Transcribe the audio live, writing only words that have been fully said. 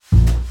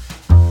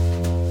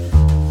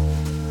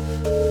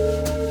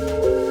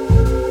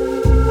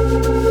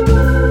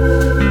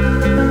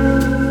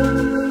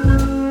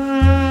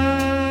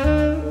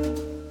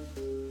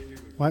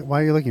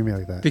Why are you looking at me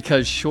like that?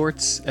 Because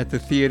shorts at the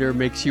theater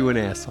makes you an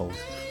asshole.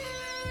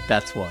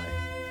 That's why.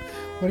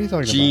 What are you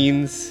talking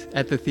Jeans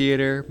at the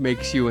theater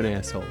makes you an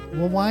asshole. about?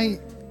 Well, why?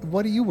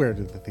 What do you wear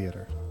to the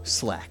theater?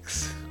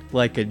 Slacks.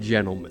 Like a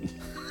gentleman.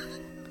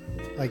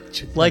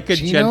 Like a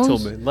chinos?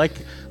 gentleman.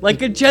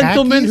 Like a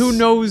gentleman who khakis?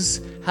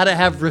 knows how to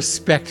have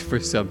respect for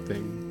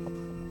something.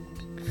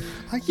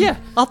 Yeah,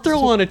 I'll throw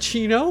on a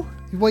chino.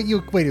 Wait a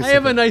second. I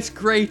have a nice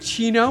gray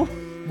chino.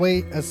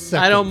 Wait a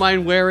second. I don't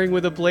mind wearing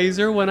with a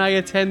blazer when I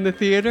attend the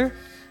theater.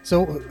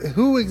 So,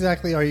 who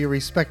exactly are you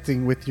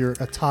respecting with your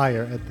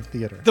attire at the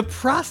theater? The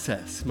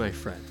process, my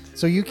friend.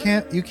 So you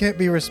can't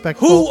be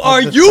respectful. Who of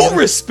are the you theater?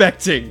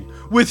 respecting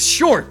with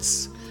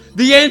shorts?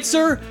 The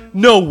answer,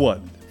 no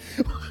one.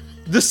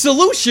 The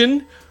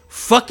solution,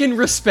 fucking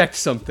respect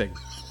something.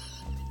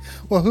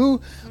 Well,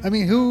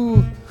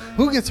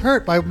 who gets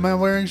hurt by my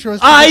wearing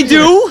shorts? to I the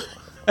theater? do,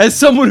 as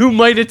someone who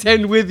might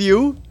attend with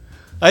you.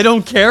 I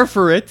don't care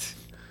for it.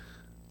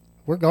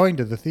 We're going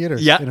to the theater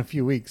in a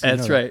few weeks.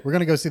 That's right. We're going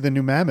to go see the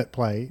new Mammoth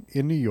play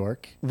in New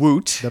York.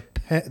 Woot. The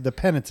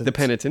Penitent. The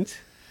Penitent.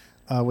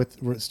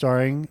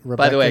 Starring Rebecca.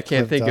 By the way, I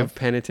can't think Clifton. of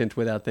Penitent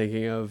without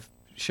thinking of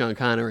Sean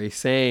Connery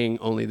saying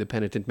 "Only the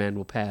penitent man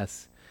will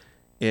pass"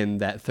 in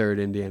that third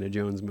Indiana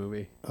Jones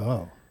movie.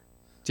 Oh.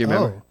 Do you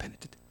remember? Oh.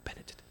 Penitent,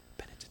 penitent,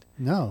 penitent.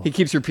 No. He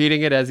keeps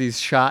repeating it as he's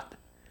shot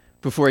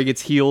before he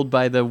gets healed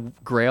by the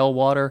Grail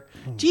water.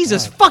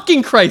 Jesus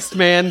fucking Christ,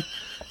 man!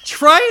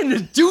 Trying to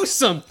do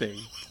something.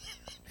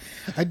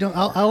 I don't.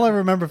 All I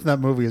remember from that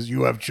movie is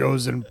 "You have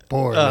chosen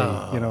poorly."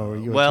 Or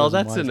you have Well, chosen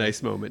that's a wisely.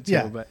 nice moment too.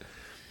 Yeah. But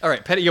all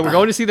right, we're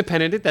going to see the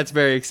Penitent. That's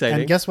very exciting.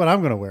 And guess what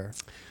I'm going to wear?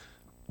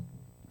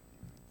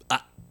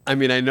 I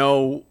mean, I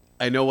know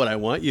what I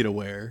want you to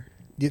wear.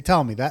 You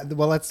tell me that.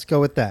 Well, let's go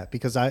with that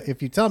because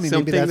if you tell me,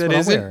 Something maybe that's that what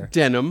I'll isn't wear.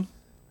 denim.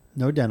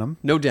 No denim.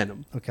 No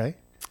denim. Okay.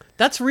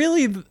 That's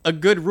really a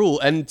good rule,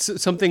 and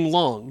something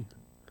long,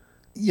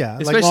 Yeah,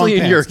 especially like long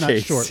in your pants, not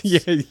case. shorts.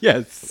 Yeah,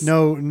 yes.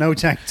 No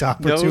tank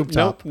top or tube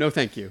top. No,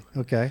 thank you.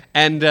 Okay.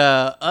 And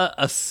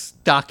a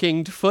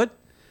stockinged foot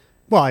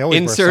Well, I always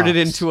inserted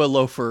wear socks. into a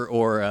loafer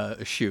or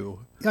a shoe,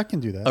 I can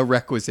do that. a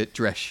requisite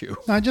dress shoe.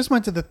 No, I just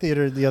went to the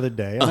theater the other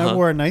day and I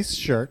wore a nice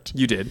shirt,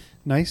 You did.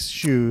 nice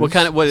shoes. What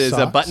is a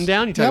socks. button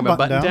down? You talking about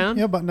button down?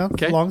 Yeah, button down.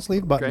 Okay. Long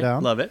sleeve button Great.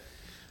 down. Love it.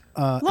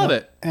 Love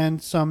it.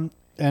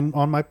 And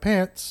on my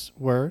pants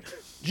were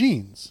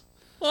jeans.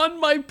 On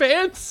my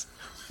pants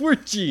were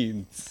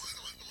jeans.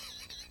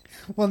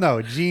 Well,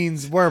 no,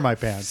 jeans were my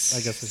pants.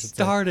 I guess I should say.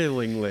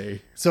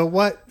 Startlingly. So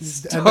what? and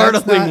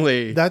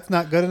Startlingly. That's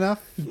not good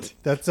enough.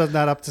 That's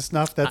not up to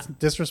snuff. That's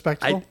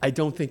disrespectful. I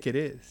don't think it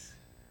is.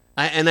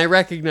 I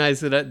recognize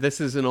that this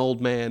is an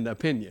old man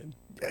opinion.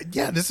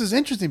 Yeah, this is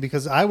interesting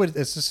because I would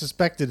have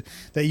suspected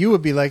that you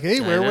would be like, "Hey,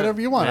 wear whatever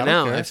you want." I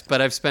know, don't care.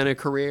 but I've spent a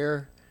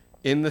career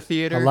in the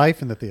theater. A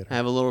life in the theater. I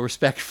have a little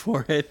respect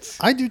for it.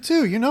 I do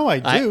too. You know, I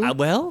do.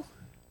 Well,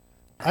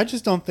 I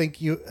just don't think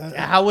you.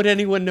 how would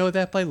anyone know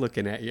that by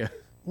looking at you?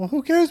 Well,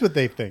 who cares what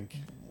they think?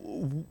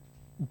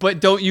 But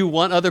don't you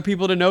want other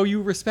people to know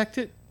you respect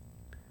it?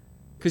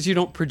 Because you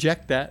don't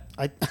project that.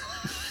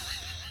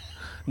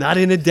 Not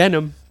in a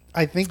denim.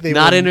 I think they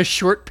Not will, in a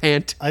short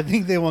pant. I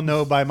think they will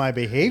know by my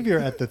behavior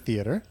at the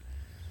theater.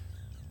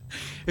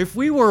 If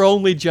we were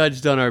only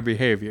judged on our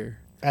behavior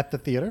At the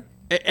theater.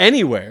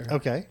 Anywhere,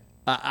 Okay.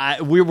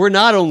 we're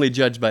not only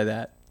judged by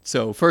that.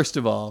 So first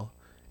of all,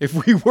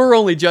 if we were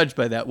only judged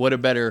by that, what a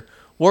better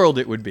world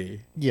it would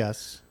be.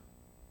 Yes.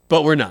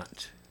 But we're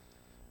not.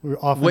 We're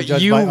often What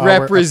judged you by our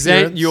represent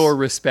appearance. your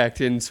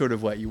respect in sort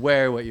of what you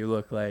wear, what you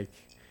look like.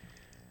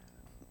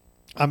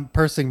 I'm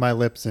pursing my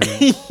lips in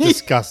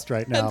disgust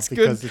right now That's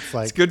because good. it's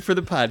like It's good for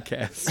the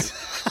podcast.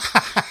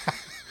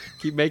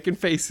 Keep making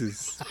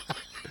faces.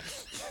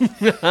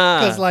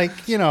 because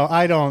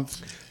I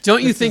don't.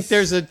 Don't you This think is-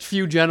 there's a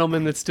few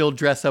gentlemen that still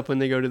dress up when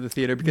they go to the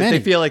theater because Many.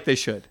 they feel like they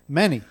should?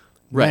 Many.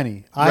 Right.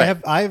 Many. Right.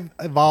 I've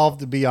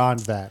evolved beyond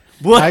that.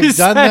 What I've is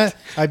done that?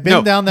 I've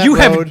been down that you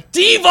road. have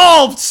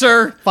devolved,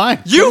 sir. Fine,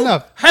 good You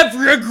enough. have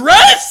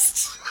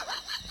regressed.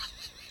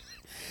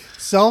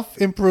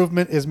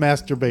 Self-improvement is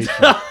masturbation.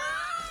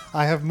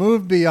 I have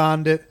moved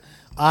beyond it.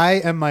 I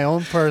am my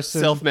own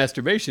person.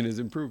 Self-masturbation is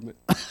improvement.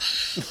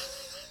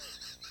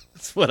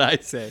 That's what I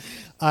say.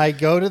 I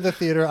go to the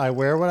theater. I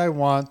wear what I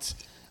want.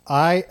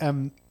 I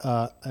am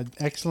an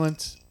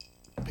excellent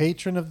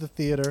patron of the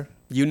theater.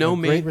 You know I have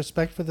me. Great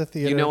respect for the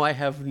theater. You know I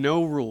have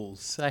no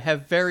rules. I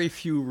have very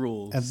few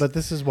rules. But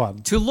this is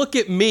one. To look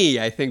at me,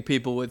 I think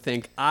people would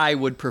think I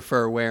would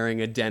prefer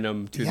wearing a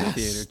denim to the theater.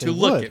 Yes, To they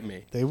look would. at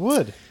me. They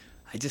would.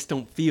 I just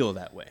don't feel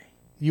that way.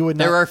 You would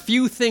not. There are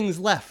few things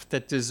left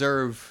that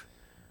deserve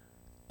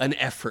an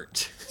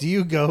effort. Do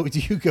you go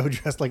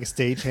dressed like a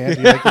stagehand?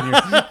 You like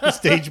in your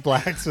stage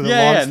blacks with a long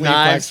Yeah, sleeve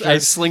black knives. shirt? I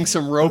sling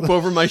some rope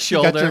over my You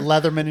shoulder. got your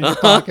Leatherman in your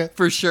pocket.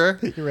 For sure.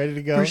 You ready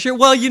to go? For sure.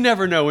 Well, you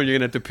never know when you're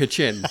going to have to pitch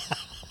in.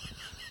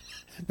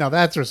 Now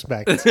that's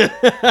respect.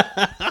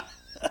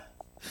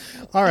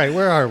 All right,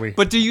 where are we?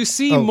 But do you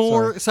see Oh,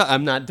 more? So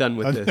I'm not done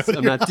with this. no,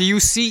 I'm not. Do you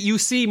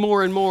see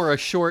more and more a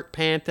short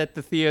pant at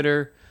the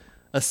theater,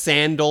 a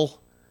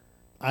sandal,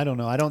 I don't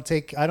know. I don't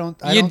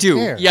You do.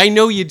 care. Yeah, I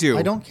know you do.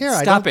 I don't care.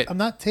 Stop it. I'm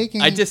not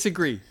taking. I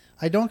disagree.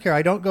 I don't care.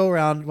 I don't go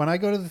around. When I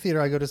go to the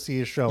theater, I go to see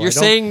a show. You're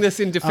saying this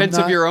in defense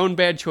of your own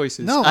bad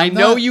choices. No, I I'm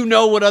know not. you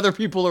know what other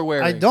people are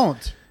wearing. I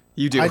don't.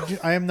 You do.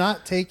 I am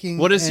not taking.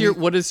 What does any,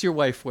 your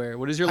wife wear?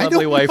 What does your I lovely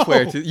don't wife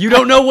wear? know. You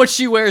don't know what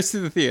she wears to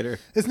the theater.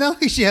 It's not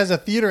like she has a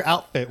theater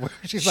outfit where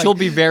she's She'll like.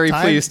 be very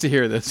time, pleased to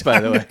hear this, by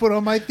time the to way. put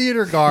on my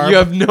theater garb. You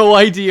have no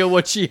idea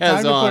what she has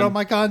time to on. put on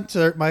my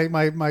concert,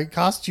 my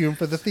costume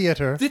for the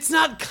theater. It's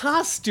not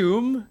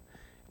costume,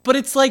 but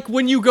it's like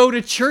when you go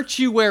to church,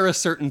 you wear a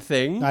certain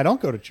thing. I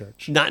don't go to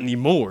church. Not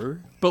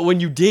anymore, but when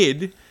you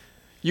did,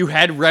 you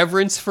had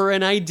reverence for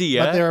an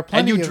idea, But there are and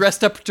plenty you of-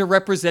 dressed up to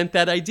represent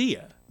that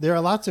idea. There are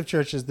lots of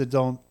churches that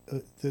don't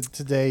that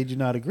today do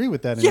not agree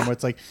with that anymore. Yeah,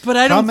 It's like, but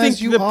I don't come think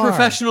as you the are.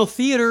 professional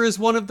theater is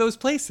one of those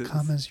places.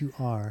 Come as you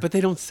are. But they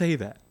don't say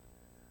that.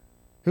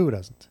 Who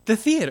doesn't? The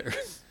theater.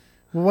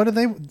 Well, what do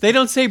they? They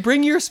don't say,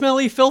 bring your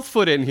smelly filth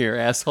foot in here,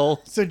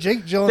 asshole. So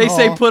Jake Gyllenhaal. They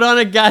say, put on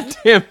a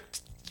goddamn...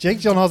 Jake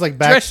Gyllenhaal's like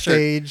dress shirt.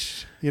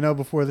 backstage,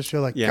 before the show.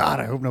 Like, Yeah. God,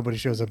 I hope nobody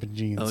shows up in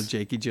jeans. Oh,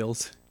 Jakey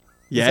Jills. Is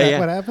Yeah, that yeah.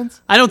 what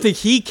happens? I don't think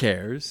he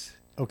cares.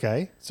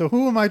 Okay. So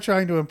who am I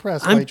trying to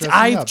impress by dressing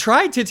I've up?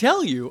 tried to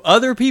tell you.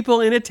 Other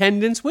people in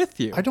attendance with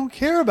you. I don't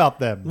care about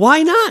them.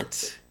 Why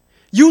not?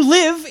 You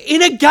live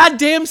in a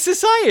goddamn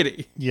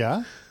society.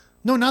 Yeah.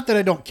 No, not that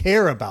I don't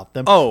care about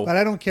them. Oh. But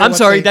I don't care. I'm what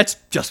sorry. they- That's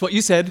just what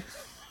you said.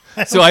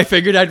 So I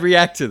figured I'd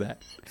react to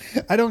that.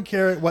 I don't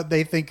care what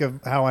they think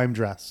of how I'm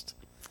dressed.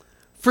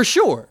 For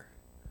sure.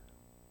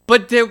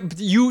 But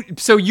you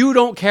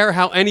don't care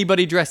how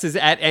anybody dresses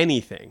at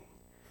anything.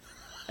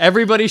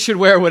 Everybody should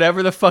wear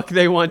whatever the fuck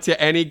they want to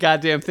any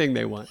goddamn thing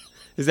they want.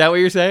 Is that what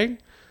you're saying?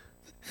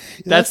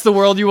 That's the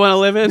world you want to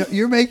live in? No,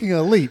 you're making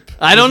a leap.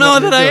 I don't is know what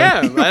that I you're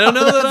am. doing. I don't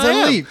know that That's I a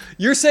am. leap.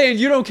 You're saying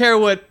you don't care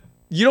what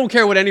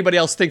anybody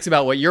else thinks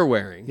about what you're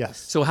wearing. Yes.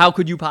 So how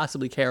could you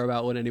possibly care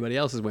about what anybody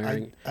else is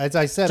wearing? As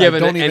I said,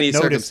 Given I don't any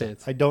even notice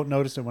circumstance. it. I don't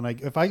notice it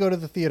if I go to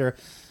the theater.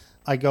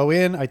 I go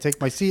in, I take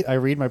my seat, I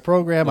read my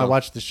program, I Well,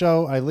 watch the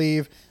show, I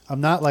leave.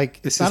 I'm not like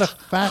it's not a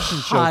fashion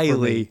show for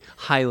me.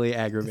 highly This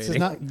aggravating. is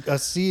not a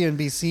see and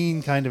be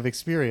seen kind of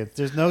experience.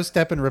 There's no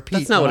step and repeat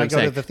That's not when what I I'm go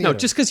saying. to the theater. No,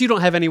 just because you don't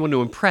have anyone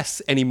to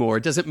impress anymore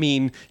doesn't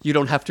mean you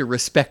don't have to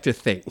respect a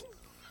thing.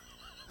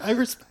 I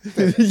respect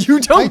it. You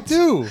don't. I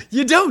do.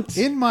 You don't.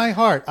 In my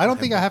heart. I don't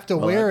think I have to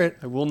wear it.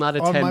 I will not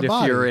on my attend if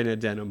body. you're in a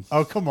denim.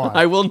 Oh, come on.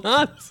 I will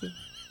not.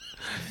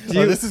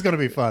 This is going to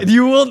be fun.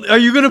 Are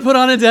you going to put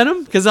on a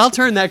denim? Because I'll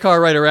turn that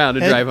car right around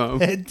and drive home.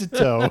 Head to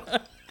toe.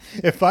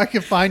 If I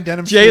can find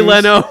denim Jay shoes,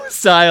 Leno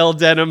style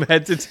denim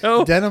head to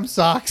toe. denim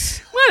socks,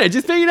 What? I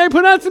just figured I'd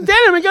put on some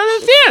denim and go to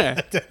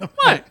the theater.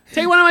 What?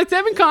 Take one of my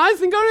 7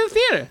 cars and go to the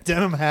theater.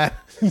 denim hat,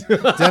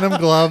 denim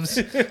gloves,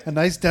 a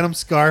nice denim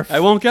scarf, I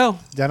won't go.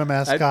 denim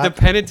ascot, The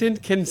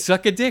penitent can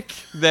suck a dick.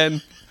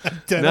 Then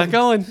denim, not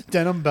going.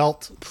 denim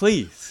belt.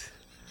 Please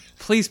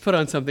put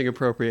on something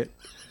appropriate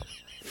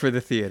for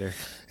the theater,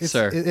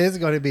 sir. It is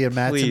going to be a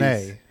matinee.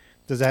 Please.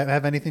 Does that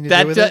have anything to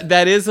do with it?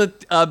 That is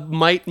a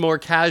mite more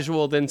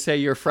casual than say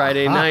your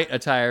Friday Aha. night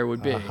attire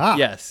would be. Aha.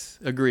 Yes,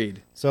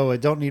 agreed. So I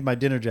don't need my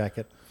dinner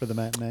jacket for the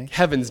matinee.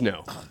 Heavens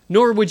no.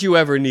 Nor would you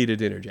ever need a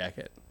dinner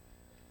jacket.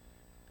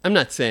 I'm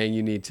not saying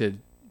you need to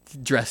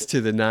dress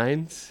to the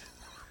nines.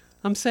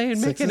 I'm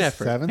saying make an Sixes,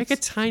 effort. sevens? Make a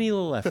tiny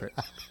little effort.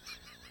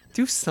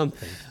 Do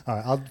something. All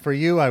right, for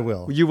you, I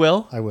will. You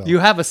will? I will. You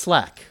have a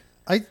slack.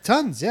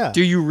 Tons, yeah.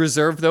 Do you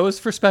reserve those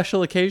for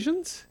special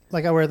occasions?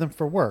 Like I wear them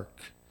for work,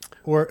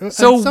 or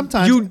So and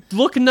sometimes you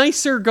look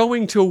nicer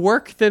going to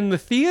work than the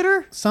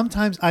theater?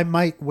 Sometimes I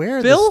might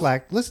wear Bill? the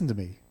slack. Listen to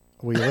me.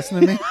 Will you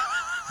listen to me?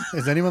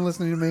 Is anyone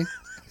listening to me?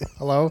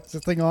 Hello? Is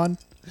this thing on?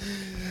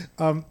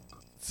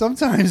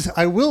 Sometimes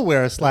I will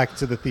wear a slack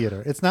to the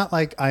theater. It's not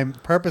like I'm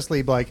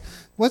purposely like,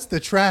 what's the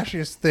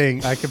trashiest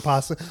thing I can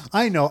possibly...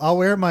 I know. I'll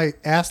wear my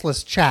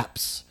assless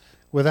chaps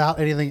without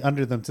anything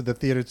under them to the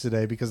theater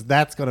today because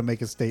that's going to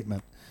make a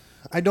statement.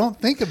 I don't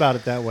think about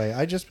it that way.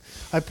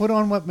 I put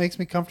on what makes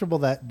me comfortable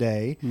that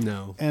day.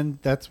 No. And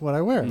that's what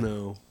I wear.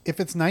 No. If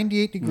it's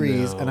 98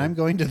 degrees No. and I'm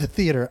going to the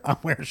theater, I'm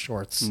wearing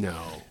shorts. No.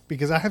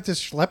 Because I have to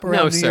schlep around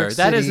No, New sir. York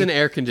That is City an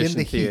air in the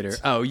conditioned heat. theater.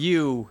 Oh,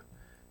 you.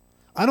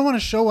 I don't want to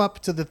show up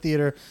to the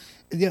theater.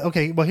 Yeah,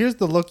 okay, well, here's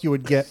the look you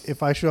would get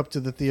if I show up to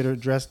the theater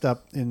dressed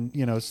up in,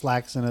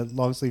 slacks and a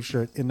long sleeve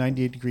shirt in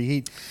 98 degree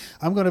heat.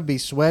 I'm going to be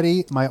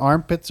sweaty. My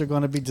armpits are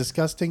going to be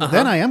disgusting.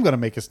 Then I am going to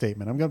make a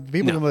statement. People are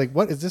going to be like,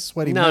 what is this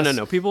sweaty No, mess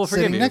no. People will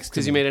forgive sitting you next to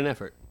because you me? made an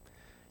effort.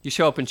 You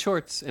show up in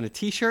shorts and a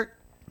t-shirt.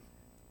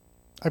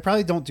 I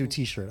probably don't do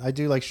t-shirt. I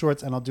do like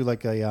shorts and I'll do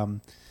like a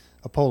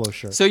polo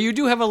shirt. So you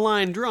do have a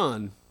line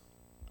drawn.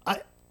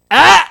 I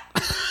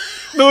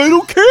No, I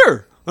don't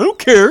care. I don't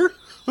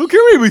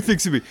care what anybody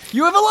thinks of me.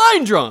 You have a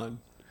line drawn.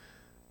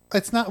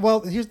 It's not,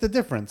 well, here's the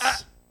difference.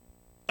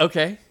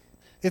 Okay.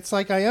 It's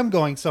like I am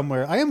going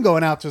somewhere. I am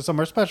going out to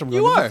somewhere special. I'm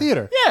going You to are. the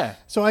theater. Yeah.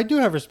 So I do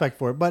have respect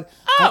for it, but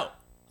Oh.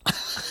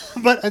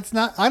 but it's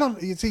not. I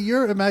don't. You see,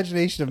 your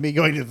imagination of me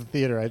going to the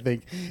theater, I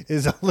think,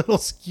 is a little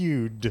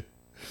skewed.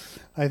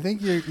 I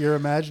think you're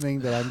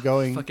imagining that I'm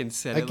going Fucking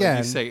said it again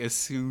like you say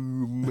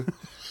assume.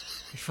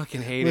 I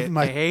fucking hate with it.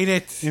 my- I hate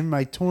it. in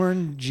my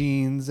torn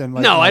jeans and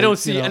like No, my, I don't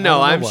see. you know, I No, don't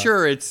know I'm what.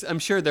 sure I'm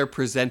sure they're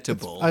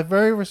presentable. A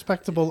very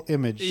respectable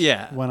image.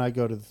 Yeah. When I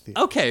go to the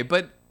theater. Okay,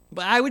 but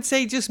I would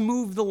say just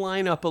move the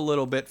line up a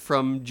little bit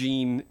from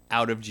jean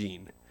out of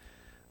jean.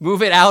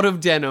 Move it out of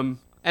denim,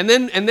 and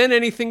then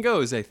anything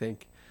goes. I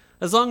think,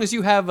 as long as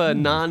you have a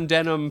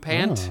non-denim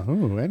pant. Oh,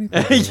 ooh,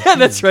 anything. Yeah,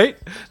 that's right.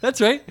 That's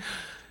right.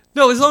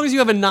 No, as long as you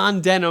have a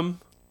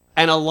non-denim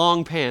and a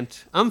long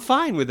pant, I'm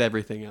fine with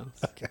everything else.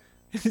 Okay.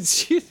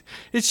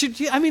 It should.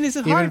 I mean, is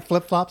it Even hard?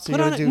 flip flops. Put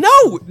on it.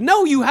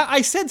 No.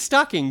 I said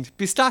stockinged.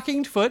 Be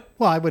stockinged foot.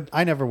 Well,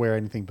 I never wear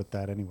anything but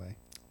that anyway.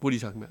 What are you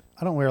talking about?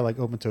 I don't wear like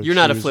open toe. You're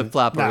not a shoes. flip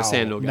flop or No, a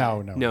sandal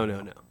guy.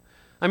 No.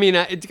 I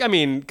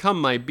mean,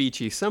 come my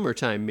beachy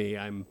summertime me,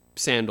 I'm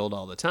sandaled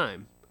all the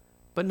time,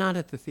 but not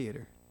at the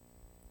theater.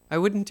 I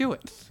wouldn't do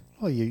it.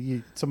 Well,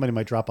 somebody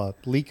might drop a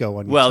Lico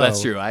on your Well, toe.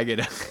 that's true. I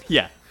get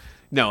yeah.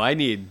 No, I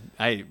need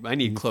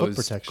foot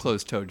protection.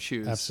 closed-toed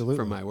shoes Absolutely.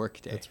 for my work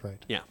day. That's right.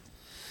 Yeah.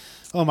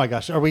 Oh my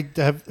gosh, have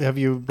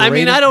you? Berated, I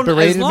mean, I don't. As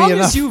berated me long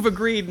enough? as you've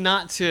agreed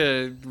not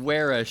to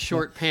wear a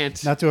short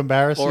pant, Not to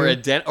embarrass or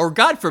you. or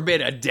God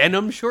forbid, a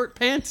denim short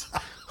pant.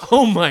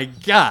 Oh my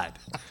God.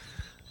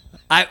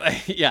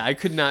 I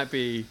could not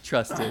be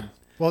trusted.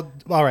 Well,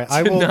 all right.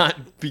 I To will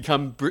not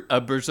become a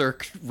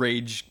berserk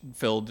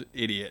rage-filled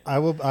idiot. I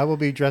will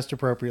be dressed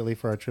appropriately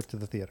for our trip to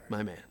the theater.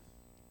 My man.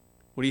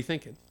 What are you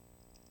thinking?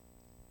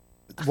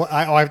 What,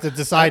 I have to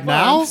decide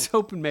Well, now? I'm just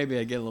hoping maybe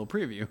I get a little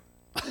preview.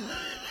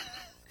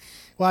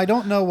 Well, I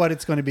don't know what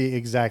it's going to be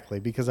exactly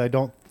because I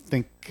don't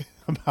think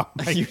about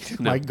You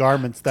my know.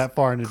 garments that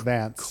far in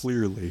advance.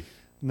 Clearly.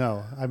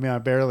 No, I mean I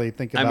barely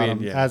think about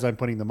them yeah. as I'm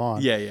putting them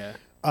on. Yeah.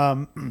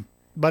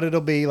 But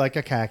it'll be like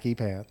a khaki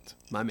pant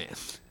My man.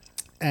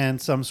 and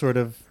some sort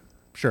of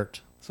shirt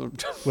So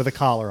with a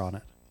collar on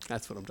it.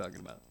 that's what I'm talking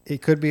about.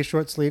 It could be a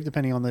short sleeve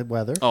depending on the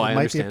weather. Oh, it I might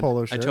understand. be a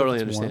polo shirt. I totally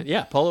if it's warm. understand.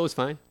 Yeah, polo is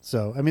fine.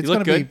 So, I mean, it's You going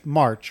look to be good.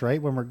 March,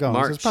 right? When we're going.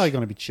 March. So it's probably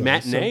going to be chilly.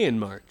 Matinee So, in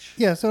March.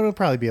 yeah, so it'll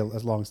probably be a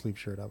long sleeve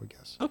shirt, I would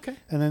guess. Okay.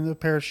 And then a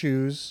pair of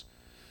shoes,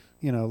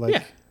 like,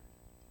 Yeah.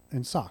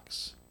 and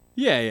socks.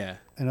 Yeah.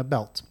 And a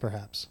belt,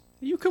 perhaps.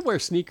 You could wear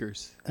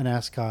sneakers. An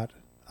ascot.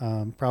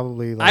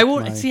 Probably like I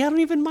won't my- see. I don't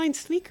even mind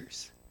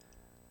sneakers.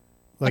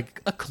 like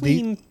A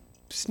clean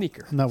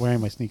sneaker. I'm not wearing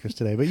my sneakers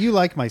today, but you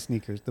like my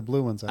sneakers, the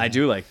blue ones. I have.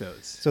 do like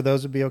those. So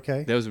those would be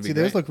okay? Those would be See,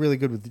 those great. look really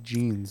good with the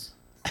jeans.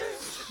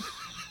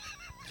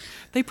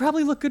 They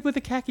probably look good with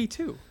a khaki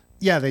too.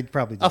 Yeah, they'd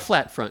probably do. A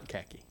flat front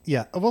khaki.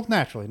 Yeah. Well,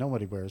 naturally,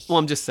 nobody wears. Well,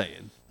 I'm just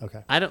saying.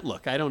 Okay. I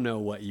don't know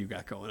what you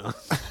got going on.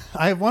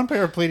 I have one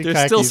pair of pleated There's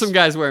khakis. still some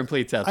guys wearing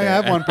pleats out I there.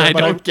 have one and pair, I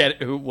but don't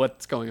get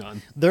what's going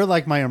on. They're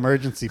like my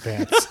emergency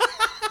pants.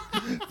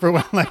 For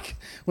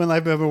when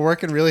I've been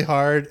working really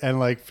hard and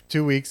like for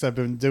 2 weeks I've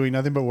been doing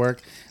nothing but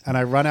work and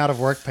I run out of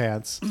work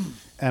pants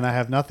and I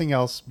have nothing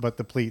else but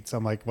the pleats.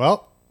 I'm like,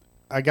 well,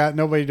 I got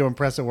nobody to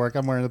impress at work.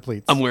 I'm wearing the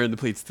pleats. I'm wearing the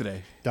pleats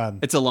today. Done.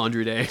 It's a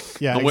laundry day.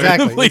 Yeah, I'm wearing the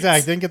exactly. pleats.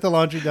 Exactly. Didn't get the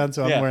laundry done,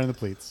 so Yeah. I'm wearing the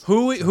pleats.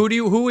 Who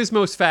is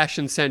most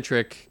fashion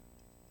centric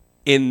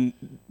in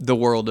the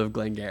world of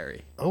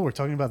Glengarry? Oh, we're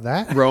talking about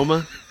that?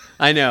 Roma?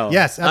 I know.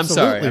 Yes, I'm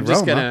sorry. absolutely, I'm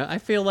just Roma. I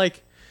feel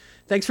like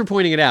thanks for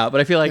pointing it out, but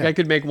I feel like Yeah. I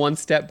could make one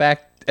step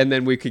back and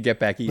then we could get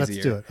back easier. Let's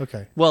do it.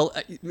 Okay. Well,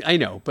 I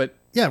know, but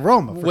Yeah,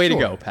 Roma. For way sure.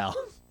 to go, pal.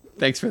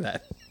 Thanks for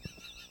that.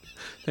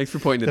 Thanks for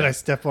pointing it Did out. I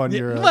step on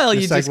your well,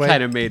 your you just segue?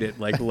 kind of made it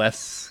like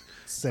less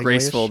Segue-ish?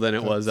 graceful than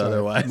it was Sorry,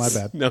 otherwise. My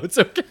bad. No, it's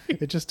okay.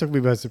 It just took me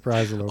by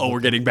surprise a little Oh, bit. we're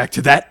getting back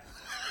to that.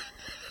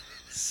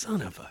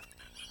 Son of a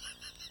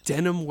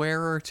denim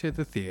wearer to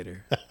the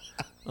theater.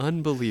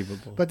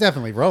 Unbelievable. But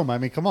definitely Roma. I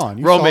mean, come on.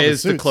 You Roma saw the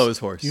is the suits. clothes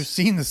horse. You've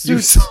seen the You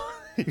suits. saw-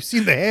 You've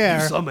seen the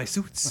hair. You saw my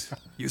suits.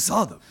 You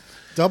saw them.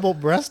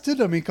 Double-breasted?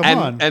 I mean, come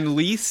on. And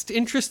least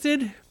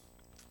interested?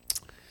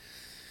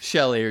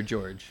 Shelley or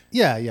George?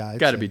 Yeah. I'd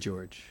Got to say. be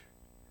George.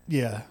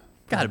 Yeah.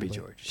 Got to be probably.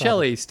 George. Probably.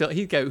 Shelley still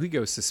he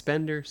goes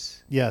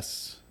suspenders.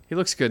 Yes. He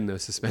looks good in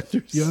those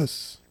suspenders.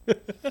 Yes.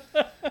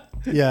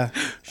 Yeah.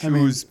 I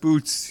mean, Shoes,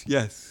 boots,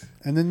 yes.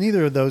 and then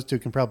neither of those two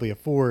can probably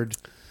afford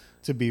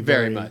to be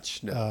Very very,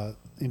 much, no.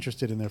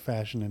 interested in their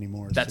fashion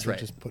anymore. That's so they're right.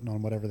 just putting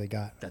on whatever they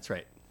got, That's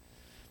right.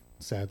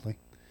 sadly.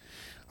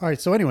 All right.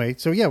 So anyway,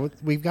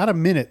 we've got a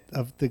minute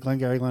of the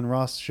Glengarry Glen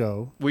Ross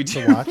show We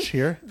to do. watch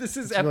here. This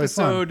is It's really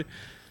fun. episode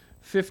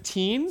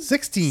 15?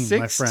 16,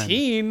 my friend.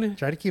 16.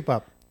 Try to keep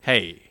up.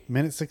 Hey,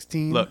 Minute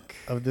 16 Look.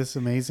 of this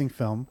amazing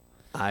film.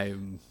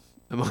 I'm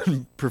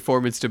on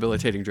performance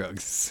debilitating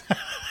drugs.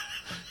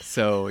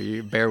 So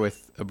you bear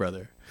with a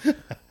brother.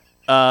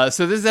 So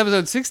this is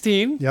episode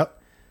 16 Yep.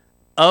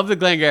 of the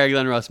Glengarry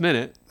Glen Ross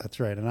Minute. That's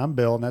right. And I'm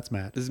Bill, and that's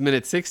Matt. This is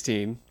minute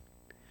 16.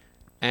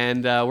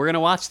 And we're going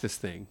to watch this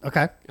thing.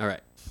 Okay. All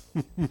right.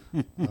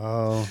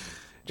 Oh,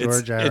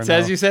 It's, George it's Aronow,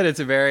 as you said, it's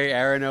a very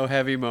Aronow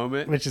heavy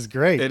moment. which is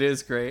great. It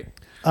is great.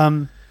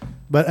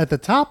 But at the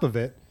top of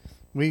it,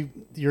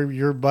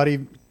 your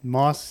buddy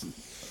Moss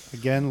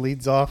again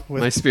leads off My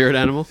with spirit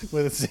animal.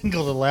 with a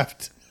single to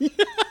left.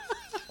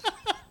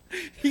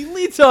 He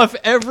leads off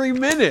every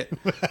minute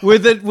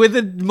with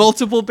a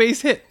multiple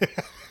base hit.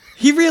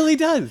 He really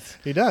does.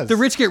 He does. The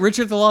Rich Get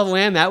Richer, the Law of the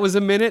Land, that was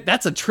a minute.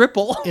 That's a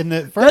triple. In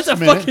the first That's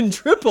a minute, fucking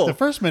triple. The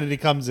first minute he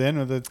comes in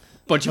with a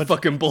bunch of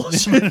fucking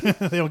bullshit.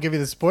 they don't give you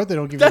the support. They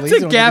don't give That's you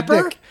the leads. a They don't give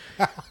you gapper.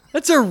 dick.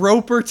 That's a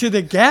roper to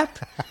the gap.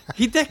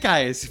 That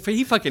guy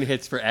he fucking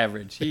hits for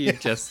average. He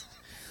bangs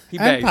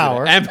it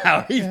power. up. And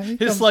power. He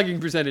His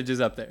slugging percentage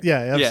is up there.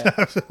 Yeah,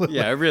 absolutely.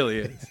 Yeah, it really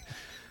is.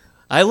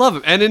 I love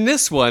him. And in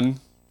this one,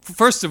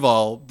 first of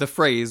all, the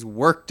phrase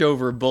 "worked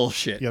over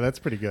bullshit." Yeah, that's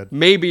pretty good.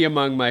 Maybe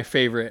among my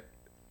favorite,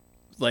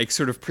 like,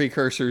 sort of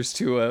precursors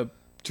to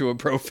a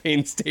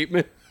profane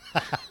statement.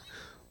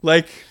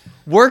 Like,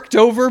 worked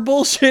over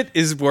bullshit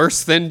is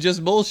worse than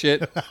just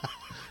bullshit.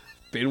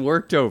 Been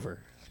worked over.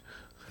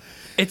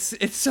 It's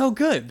so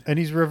good. And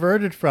he's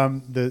reverted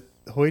from the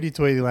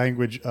hoity-toity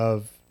language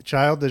of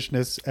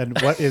childishness and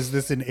what is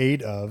this in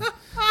aid of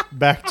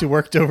back to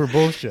worked over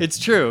bullshit. It's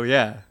true,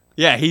 yeah.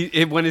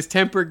 Yeah, when his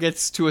temper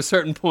gets to a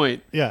certain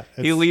point, Yeah,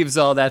 he leaves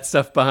all that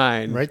stuff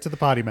behind. right to the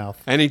potty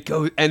mouth. And he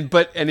goes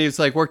and he's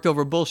like worked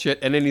over bullshit,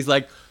 and then he's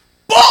like,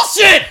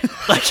 bullshit!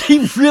 Like,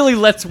 he really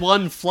lets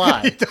one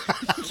fly.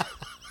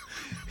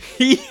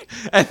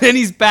 And then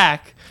he's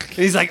back and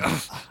he's like,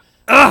 ugh.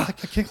 I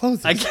can't close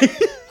these. I can't.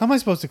 How am I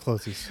supposed to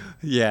close these?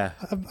 Yeah.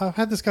 I've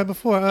had this guy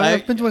before.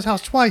 I've been to his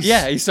house twice.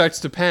 Yeah, he starts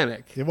to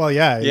panic. Well,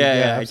 yeah.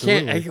 Yeah, I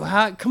absolutely.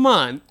 can't. Come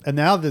on. And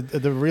now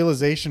the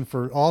realization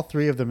for all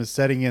three of them is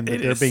setting in that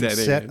they're being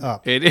set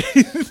up. It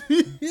is.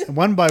 And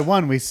one by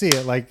one, we see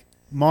it. Like,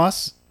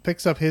 Moss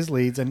picks up his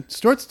leads and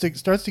starts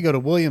to go to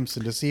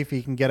Williamson to see if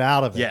he can get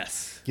out of it.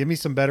 Yes. Give me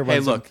some better Hey,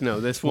 ones. look, no,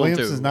 this won't do.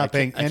 Williamson's not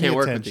paying I any can't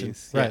work attention. with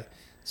these. Right. Yeah.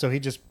 So he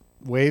just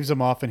waves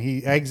them off and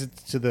he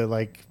exits to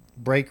the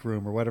break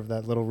room or whatever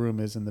that little room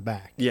is in the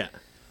back. Yeah.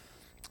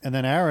 And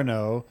then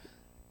Arano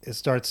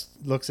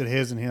looks at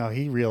his and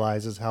he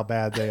realizes how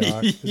bad they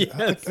are.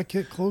 Yes. I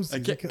can't close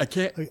these. I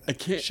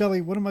can't.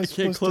 Shelley, what am I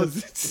can't supposed close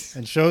to? this.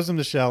 And shows them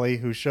to Shelley,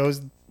 who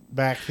shows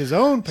back his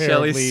own pair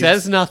Shelley of leads.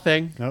 says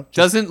nothing. Nope,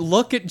 doesn't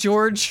look at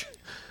George.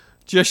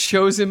 Just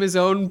shows him his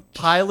own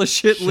pile of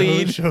shit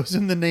lead. Shows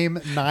him the name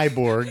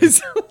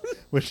Nyborg,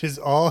 which is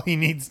all he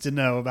needs to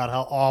know about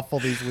how awful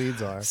these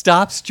leads are.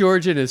 Stops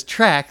George in his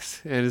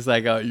tracks and is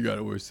like, "Oh, you got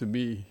it worse than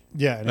me."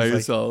 Yeah, and, I he's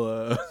guess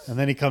I'll. and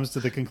then he comes to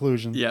the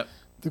conclusion. Yep.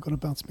 They're going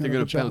to bounce me. They're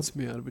going gonna bounce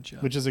me out of a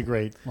job. Which is a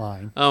great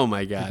line. Oh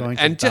my god! going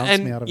to And bounce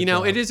me out of a you know,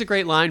 job. it is a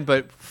great line,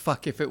 but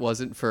fuck if it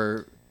wasn't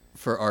for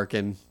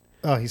Arkin.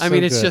 Oh, he's. I so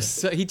mean, it's good.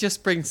 just he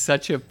just brings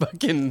such a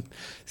fucking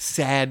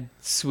sad,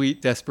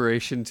 sweet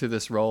desperation to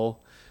this role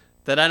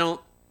that I don't.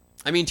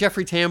 I mean,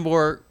 Jeffrey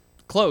Tambor,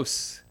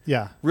 close,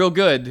 yeah. real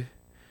good,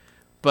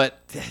 but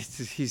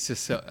he's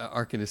just so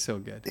Arkin is so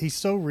good. He's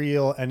so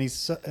real, and he's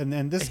so,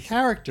 and this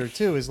character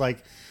too is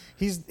like,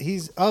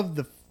 he's of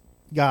the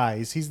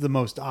guys, he's the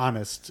most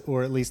honest,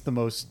 or at least the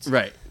most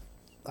Right.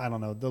 I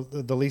don't know,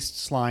 the least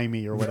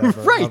slimy or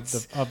whatever Right.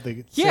 of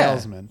the Yeah.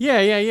 salesman.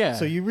 Yeah.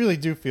 So you really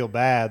do feel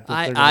bad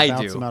that they're I going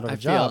to bounce do. him out of I a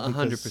job.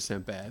 feel because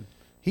 100% bad.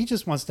 He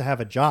just wants to have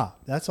a job.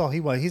 That's all he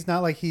wants. He's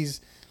not like he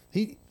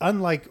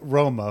unlike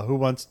Roma, who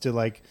wants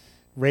to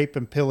rape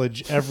and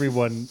pillage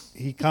everyone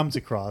he comes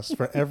across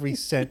for every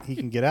cent he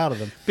can get out of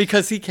them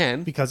Because he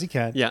can. because he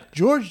can. Yeah.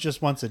 George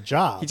just wants a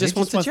job. He just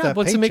wants a job. that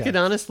Wants to make paycheck.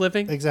 an honest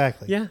living.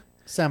 Exactly. Yeah.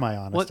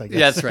 Semi-honest, I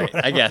guess. That's right. I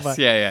Whatever, guess. but-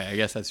 Yeah. I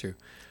guess that's true.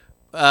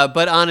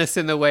 But honest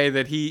in the way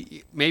that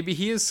maybe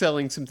he is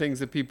selling some things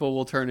that people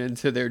will turn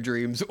into their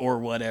dreams or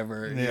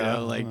whatever. You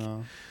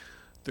know,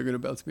 they're going to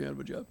bounce me out of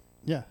a job.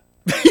 Yeah.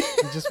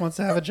 He just wants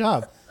to have a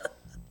job.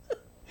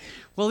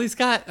 Well, he's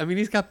got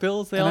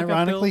bills. They And all got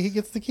ironically, bills. he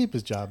gets to keep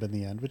his job in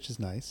the end, which is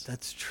nice.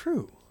 That's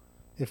true.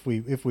 If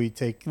we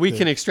take We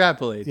can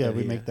extrapolate. Yeah, that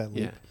we he, make that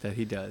leap. Yeah, that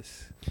he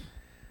does.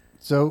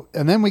 So,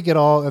 and then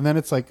then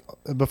it's like,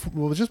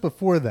 just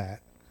before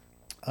that,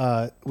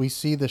 we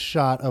see the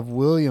shot of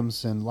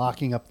Williamson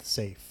locking up the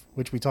safe,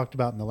 which we talked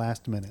about in the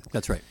last minute.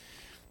 That's right.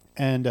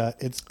 And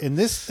it's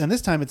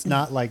this time it's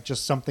not like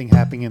just something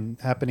happening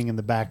in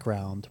the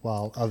background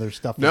while other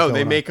stuff. No, is they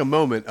going make a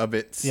moment of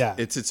it. Yeah.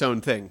 It's its own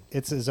thing.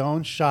 It's his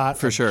own shot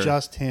For of sure.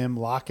 just him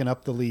locking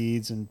up the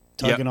leads and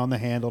tugging on the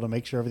handle to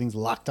make sure everything's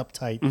locked up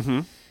tight.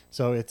 Mm-hmm.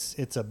 So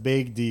it's a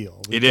big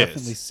deal. We It is.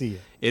 definitely see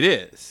it. It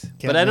is.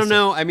 Can't But I don't miss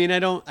know. I mean,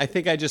 I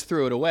think I just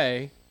threw it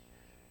away.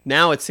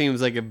 Now it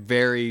seems like a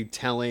very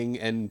telling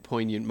and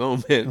poignant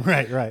moment.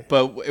 Right.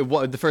 But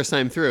the first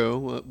time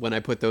through, when I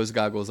put those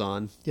goggles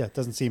on, Yeah, it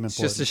doesn't seem it's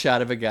important. just a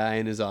shot of a guy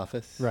in his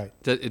office. Right.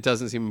 It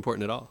doesn't seem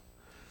important at all.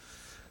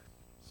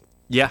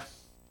 Yeah.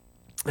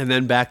 And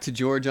then back to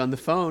George on the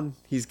phone.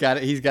 He's got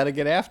to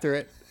get after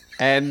it,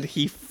 and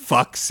he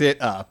fucks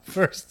it up.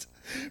 First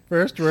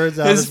words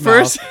out of his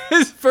mouth.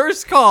 His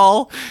first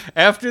call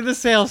after the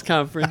sales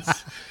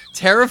conference.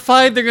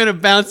 Terrified they're going to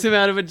bounce him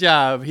out of a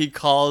job, he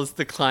calls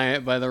the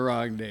client by the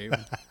wrong name.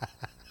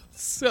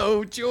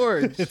 So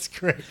George. It's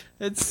great.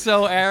 It's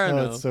so Arano.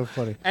 Oh, it's so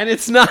funny. And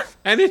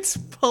it's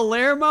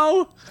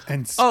Palermo.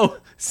 And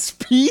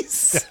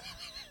Spies.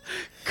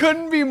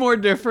 Couldn't be more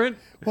different.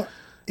 well,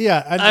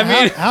 yeah. And I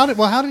mean-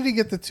 how did he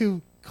get the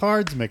two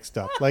cards mixed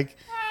up. Like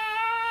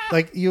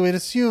you would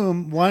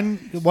assume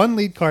one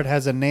lead card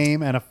has a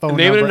name and a phone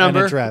Name number and a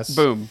number. address.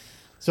 Boom.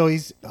 So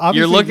he's obviously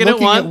You're looking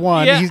at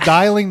one. Yeah. He's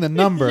dialing the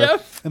number,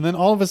 Yep. and then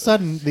all of a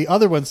sudden the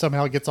other one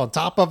somehow gets on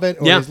top of it,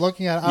 or Yeah. he's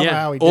looking at it. I don't know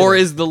how he did Or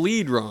it. is the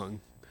lead wrong?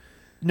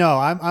 No,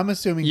 I'm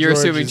assuming You're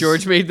assuming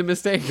George made the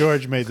mistake?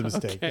 George made the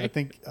mistake. Okay. I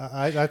think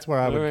that's where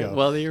I All would right. go.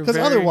 Well, you're because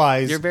very,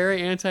 otherwise, you're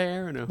very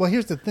anti-Arano. well,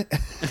 here's the thing.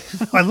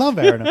 I love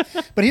Aaron,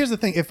 but here's the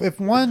thing: if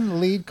one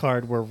lead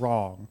card were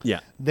wrong, Yeah.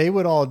 they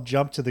would all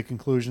jump to the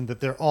conclusion that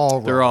they're all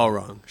wrong. They're all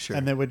wrong, sure.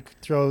 and they would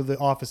throw the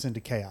office into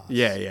chaos.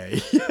 Yeah.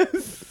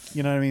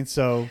 You know what I mean?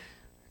 So,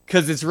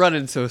 Because it's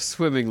running so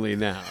swimmingly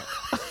now.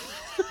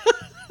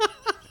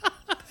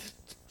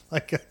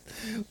 like a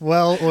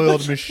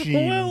well-oiled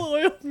machine,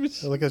 Well-oiled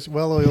machine. like a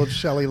well-oiled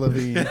Shelley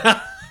Levine.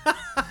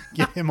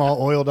 Get him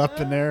all oiled up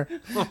in there.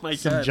 Oh my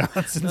Some God.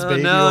 Johnson's Oh,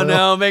 baby no, oil.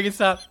 no. Make it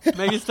stop.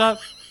 Make it stop.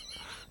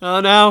 Oh,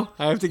 no.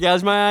 I have to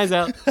gouge my eyes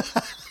out.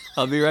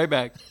 I'll be right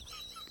back.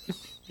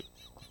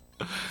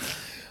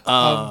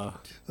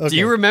 Okay. Do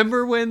you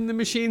remember when the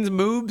machine's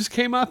moobs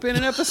came up in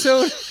an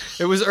episode?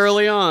 It was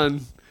early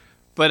on,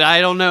 but I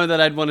don't know that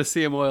I'd want to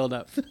see him oiled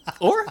up.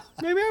 Or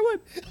maybe I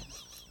would.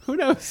 Who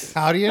knows?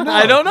 How do you know?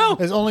 I don't know.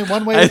 There's only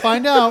one way to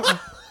find out.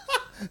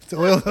 To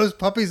oil those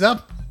puppies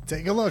up.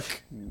 Take a look.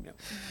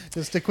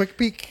 Just a quick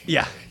peek.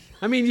 Yeah.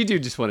 I mean, you do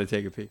just want to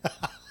take a peek.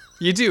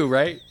 You do,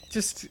 right?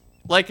 Just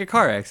like a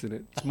car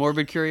accident. It's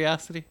morbid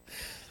curiosity.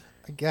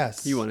 I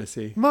guess. You want to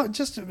see.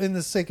 Just in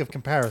the sake of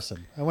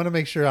comparison. I want to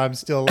make sure I'm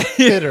still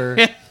fitter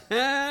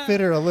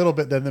a little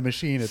bit than the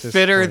machine at this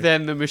Fitter point.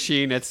 than the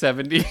machine at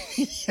 70.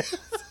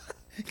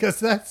 Because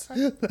that's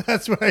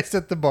where I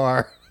set the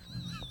bar.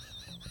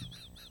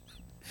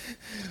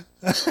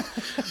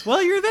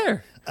 Well, you're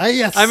there.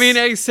 Yes. I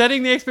mean,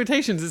 setting the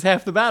expectations is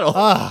half the battle.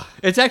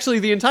 It's actually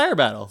the entire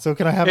battle. So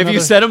can I have if you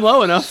another- set them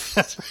low enough,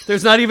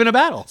 there's not even a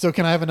battle. So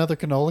can I have another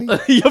cannoli?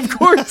 Of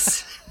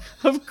course.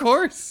 Of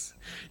course.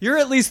 You're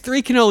at least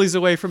 3 cannolis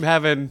away from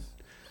having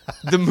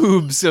the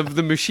moves of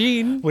the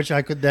machine. Which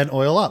I could then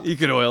oil up. You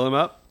could oil them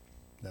up.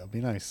 That would be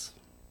nice.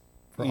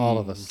 For all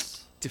of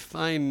us.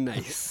 Define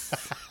nice.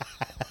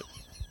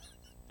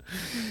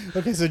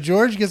 Okay, so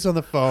George gets on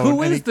the phone.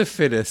 Who and is the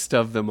fittest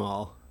of them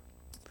all?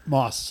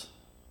 Moss.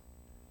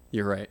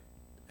 You're right.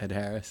 Ed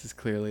Harris is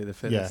clearly the Yeah,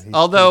 fittest. he's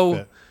Although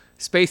fit.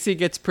 Spacey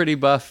gets pretty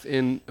buff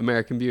in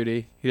American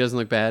Beauty. He doesn't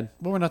look bad.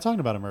 Well, we're not talking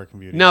about American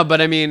Beauty. No, but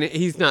I mean,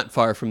 he's not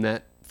far from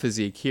that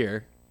physique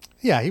here.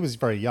 Yeah, he was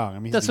very young. I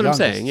mean, he's That's the what I'm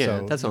youngest, saying. Yeah,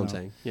 so, that's you what I'm know.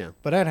 saying. Yeah.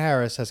 But Ed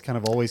Harris has kind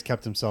of always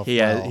kept himself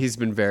well. He's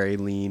been very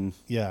lean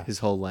Yeah. his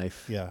whole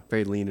life. Yeah.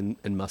 Very lean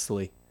and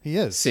muscly. He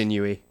is.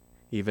 Sinewy,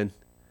 even.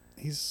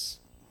 He's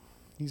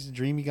a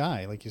dreamy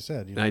guy, like you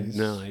said. You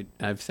know,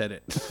 I've said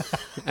it.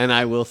 And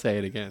I will say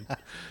it again.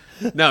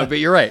 No, but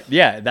you're right.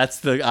 Yeah, that's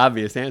the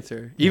obvious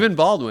answer. Even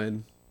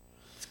Baldwin.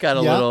 It's got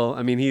a Yeah. little,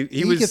 I mean,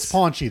 he was... gets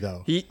paunchy,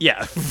 though.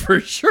 Yeah, for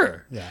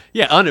sure. Yeah.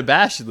 Yeah,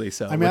 unabashedly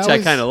so, I mean, which I I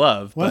always- kind of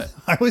love. Well, But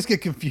I always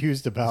get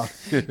confused about.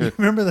 You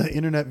remember the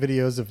internet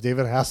videos of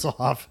David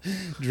Hasselhoff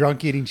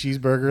drunk eating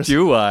cheeseburgers?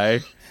 do I?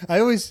 I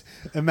always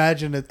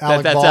imagine that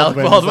Alec that's Baldwin, Alec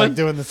was Baldwin? like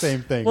doing the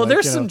same thing. Well, like,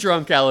 there's you some know,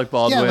 drunk Alec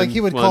Baldwin Yeah, like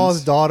he would call ones.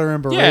 his daughter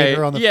and berate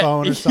her on the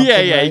phone or something.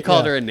 Yeah, he right?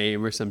 called Yeah. her a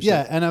name or some shit.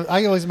 Yeah, and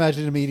I always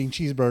imagine him eating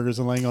cheeseburgers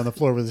and laying on the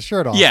floor with his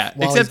shirt off. Yeah,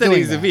 while except that doing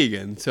he's a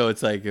vegan, so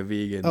it's like a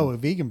vegan. Oh, a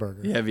vegan burger.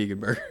 Yeah, vegan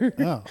burger.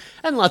 Oh.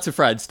 And lots of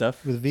fried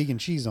stuff. With vegan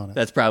cheese on it.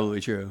 That's probably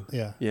true.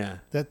 Yeah. Yeah.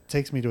 That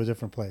takes me to a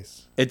different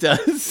place. It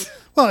does.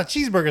 Well, a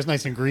cheeseburger is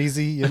nice and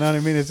greasy. You know what I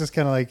mean? It's just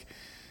kind of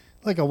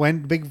like a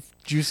big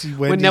juicy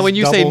Wendy's Now, when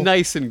you say double.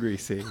 nice and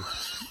greasy,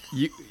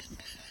 you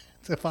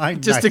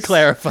Define just nice. to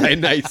clarify,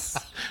 nice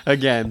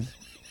again.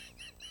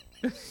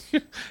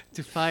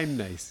 Define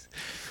nice.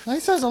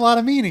 Nice has a lot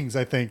of meanings,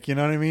 I think. You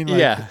know what I mean? Like,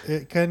 Yeah.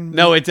 It can.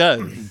 No, it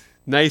does.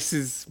 Nice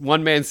is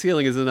one man's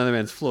ceiling is another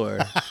man's floor,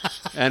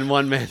 and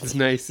one man's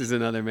nice is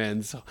another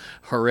man's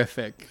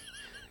horrific.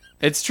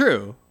 It's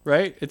true,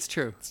 right? It's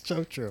true.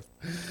 So true.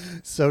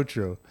 So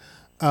true.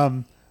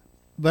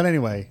 But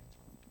anyway,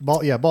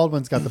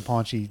 Baldwin's got the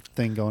paunchy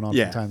thing going on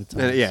Yeah. from time to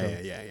time. Yeah. so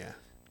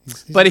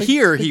he's a But big-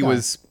 here big he guy.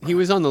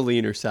 was on the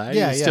leaner side.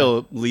 Yeah, he was yeah.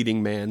 still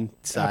leading man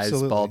size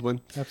Absolutely.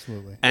 Baldwin.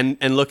 Absolutely.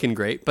 And looking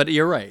great. But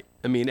you're right.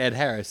 I mean, Ed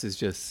Harris is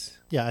just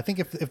Yeah, I think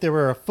if there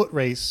were a foot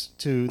race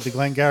to the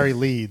Glengarry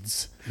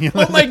leads, you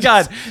know, Oh my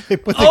God. they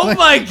put the Oh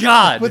my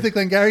God. put the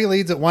Glengarry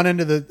leads at one end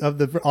of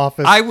the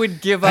office. I would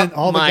give and up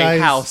all the my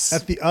guys house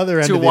at the other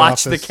end to of the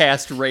watch the office.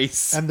 cast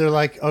race. And they're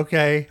like,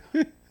 okay,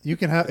 you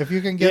can have if you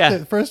can get Yeah.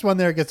 the first one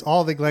there gets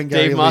all the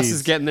Glengarry Dave Moss leads.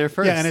 is getting there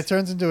first. Yeah, and it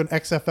turns into an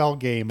XFL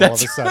game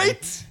That's all of a sudden.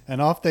 right.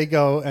 And off they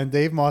go, and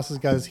Dave Moss has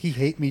got his "He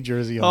Hate Me"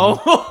 jersey on.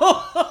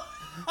 Oh,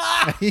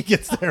 And he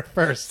gets there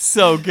first,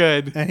 so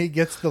good. and he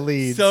gets the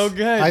lead. So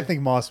good. I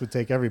think Moss would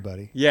take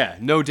everybody. Yeah,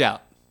 no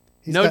doubt.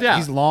 He's No got- doubt.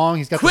 He's long.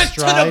 He's got Quick the to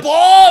stride. the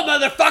ball,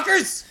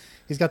 motherfuckers!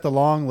 He's got the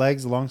long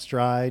legs, the long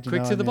stride.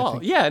 Quick to the ball.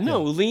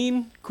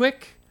 Lean,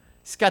 quick.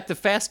 He's got the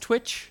fast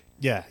twitch.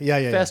 Yeah.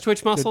 Fast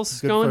twitch muscles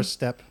Good going? first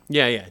step.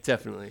 Yeah,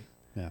 definitely.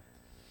 Yeah.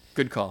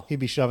 Good call. He'd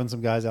be shoving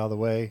some guys out of the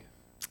way.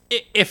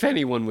 If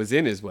anyone was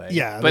in his way.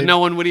 Yeah, But no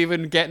one would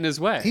even get in his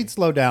way. He'd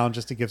slow down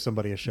just to give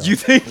somebody a shot. You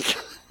think?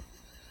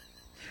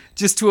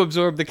 Just to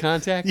absorb the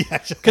contact? Yeah.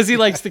 Because he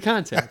likes the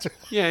contact. That's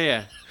right.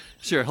 Yeah.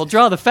 Sure. He'll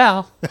draw the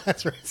foul.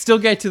 That's right. Still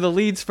get to the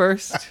leads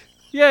first.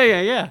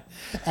 Yeah.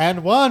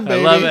 And one,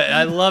 baby.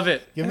 I love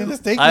it. Give me the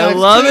steak I knives,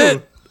 love too.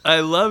 it. I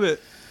love it.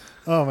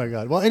 Oh, my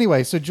God. Well,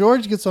 anyway, so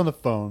George gets on the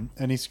phone,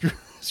 and he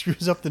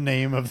screws up the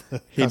name of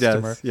the He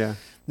customer. does, yeah.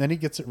 Then he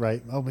gets it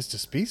right. Oh, Mr.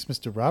 Speece?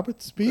 Mr. Robert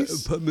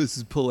Speece?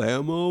 Mrs.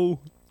 Palamo?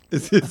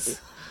 Is this...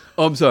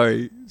 Oh, I'm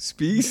sorry.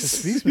 Speece?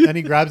 Speece? And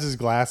he grabs his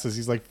glasses.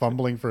 He's like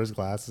fumbling for his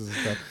glasses and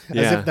stuff. As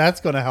Yeah. if that's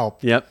going to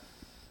help Yep.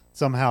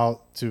 somehow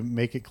to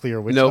make it clear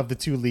which Nope. of the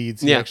two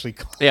leads he actually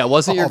called. Yeah, it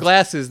wasn't your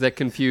glasses that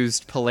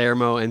confused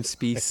Palermo and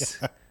Speece.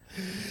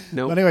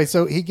 No. But anyway,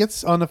 so he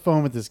gets on the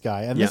phone with this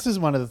guy. And this Yeah. is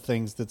one of the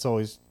things that's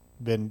always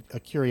been a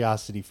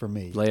curiosity for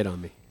me. Lay it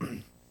on me.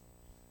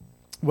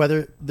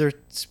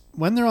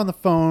 When they're on the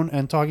phone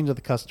and talking to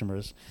the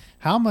customers,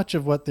 how much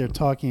of what they're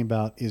talking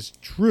about is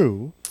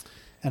true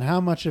and how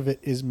much of it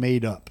is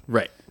made up.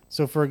 Right.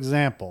 So, for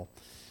example,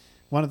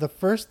 one of the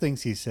first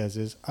things he says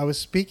is, I was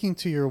speaking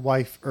to your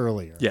wife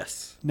earlier.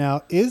 Yes.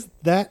 Now, is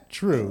that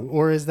true,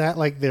 or is that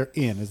like they're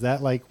in? Is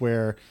that like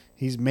where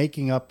he's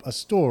making up a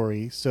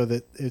story so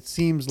that it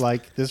seems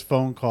like this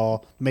phone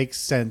call makes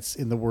sense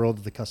in the world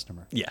of the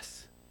customer?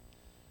 Yes.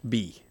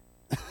 B.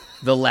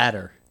 The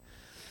latter.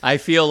 I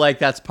feel like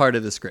that's part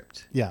of the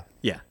script. Yeah.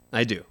 Yeah,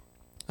 I do.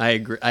 I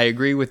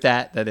agree with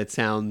that it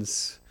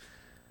sounds...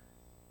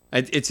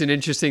 It's an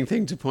interesting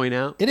thing to point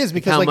out. It is,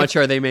 because how like, much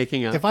are they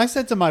making up? If I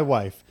said to my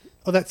wife,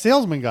 oh, that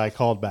salesman guy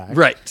called back.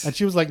 Right. And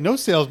she was like, no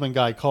salesman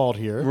guy called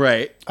here.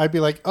 Right. I'd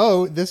be like,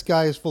 oh, this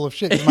guy is full of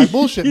shit. 'Cause my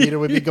bullshit meter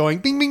would be going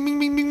bing, bing, bing,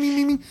 bing, bing,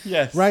 bing, bing,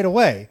 Yes. right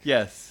away.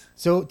 Yes.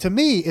 So to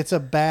me, it's a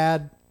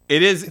bad...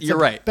 It is. It's You're a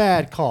right.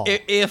 bad call.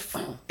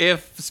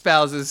 If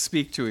spouses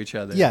speak to each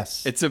other,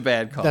 Yes. it's a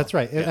bad call. That's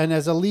right. And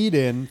as a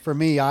lead-in, for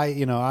me,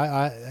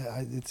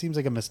 it seems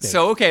like a mistake.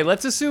 So okay,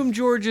 let's assume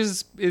George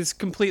is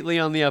completely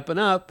on the up and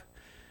up,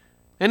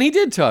 and he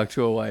did talk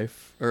to a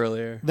wife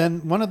earlier.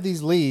 Then one of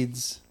these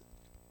leads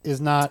is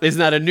not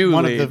a new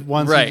one lead. of the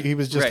ones right. he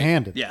was just right.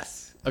 handed.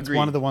 Yes, It's agreed.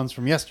 one of the ones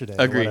from yesterday.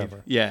 Or Agreed.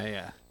 whatever.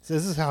 Yeah. So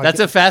this is how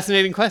That's a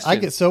fascinating question. I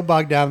get so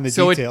bogged down in the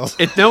details.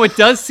 It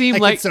does seem I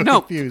get like so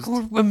no, confused.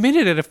 a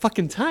minute at a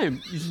fucking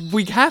time.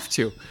 We have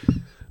to.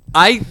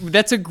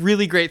 That's a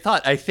really great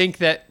thought. I think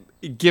that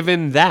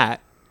given that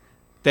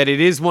it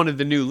is one of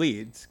the new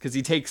leads because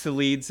he takes the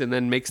leads and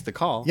then makes the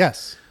call.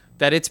 Yes.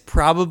 That it's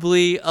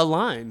probably a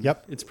line.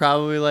 Yep. It's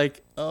probably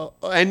like, oh,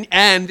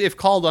 and if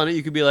called on it,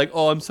 you could be like,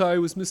 oh, I'm sorry, I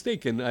was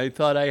mistaken. I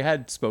thought I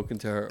had spoken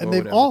to her. And or they've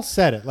whatever. all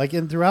said it. Like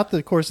throughout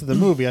the course of the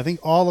movie, I think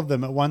all of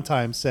them at one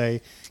time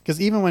say, because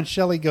even when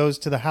Shelley goes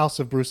to the house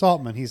of Bruce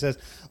Altman, he says,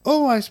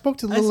 oh, I spoke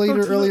to the little lady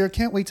earlier.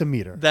 Can't wait to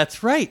meet her.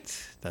 That's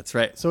right. That's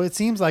right. So it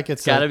seems like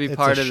it's Got to be it's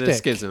part a of the shtick.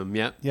 schism.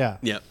 Yep. Yeah.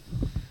 Yep.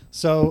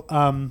 So,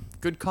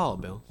 Good call,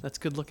 Bill. That's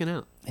good looking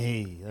out.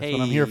 hey, that's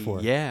what I'm here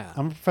for. Yeah.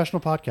 I'm a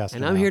professional podcaster.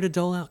 And I'm now. here to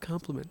dole out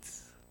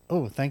compliments.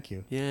 Oh, thank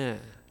you. Yeah.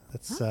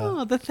 That's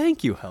The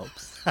thank you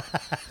helps.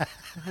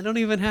 I don't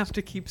even have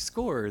to keep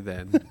score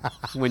then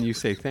when you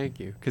say thank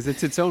you because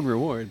it's its own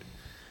reward.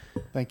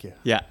 thank you.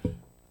 Yeah.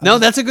 No,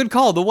 that's a good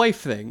call. The wife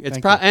thing. It's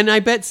Thank you. and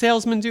I bet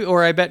salesmen do,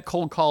 or I bet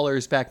cold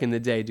callers back in the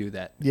day do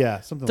that. Yeah,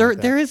 something like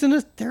that.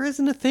 There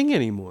isn't a thing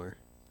anymore.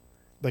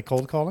 Like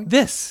cold calling?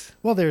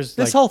 Well, there's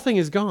this like, whole thing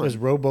is gone. there's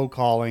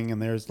robocalling and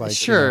there's like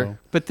Sure,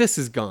 but this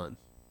is gone.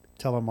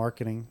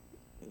 telemarketing.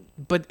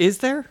 But is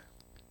there?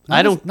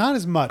 Not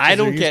as much I as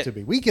don't there used get to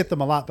be. We get them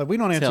a lot, but we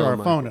don't answer our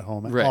phone at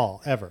home at Right.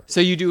 all ever. So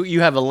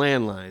you have a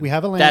landline. We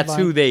have a landline. That's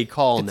who they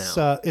call It's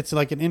now. It's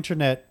like an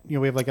internet.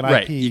 We have like an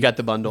Right, IP. you got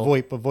the bundle.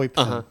 VoIP, a VoIP.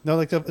 Uh-huh. Thing. No,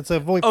 like it's a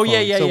VoIP. Oh, phone.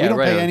 yeah, So we don't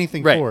right pay on.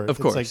 anything Right, for it. of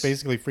course. It's like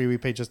basically free. We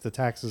pay just the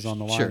taxes on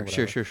the line. or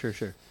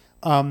Sure.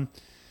 whatever.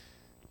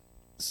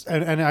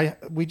 And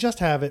we just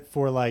have it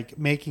for like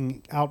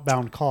making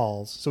outbound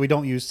calls, so we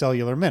don't use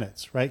cellular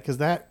minutes, right? Because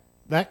that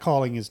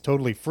calling is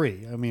totally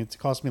free. I mean, it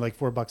costs me like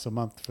 $4 a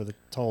month for the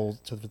toll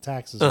to the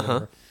taxes, or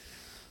whatever.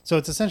 So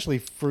it's essentially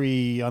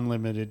free,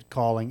 unlimited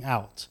calling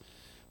out.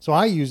 So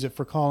I use it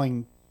for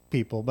calling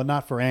people, but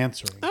not for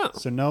answering. Oh.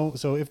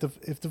 So if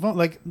the phone,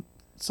 like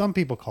some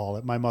people call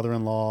it, my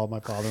mother-in-law, my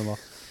father-in-law,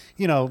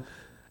 you know,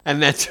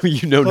 And that's who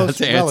you know not close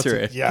to answer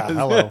relatives. it. Yeah,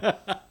 hello.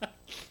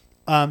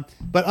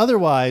 But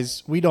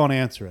otherwise, we don't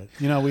answer it.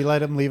 You know, we let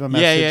them leave a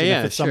message. And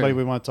if it's somebody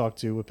we want to talk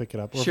to, we'll pick it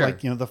up. Or Sure. if,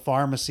 like, you know, the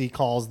pharmacy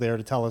calls there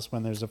to tell us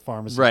when there's a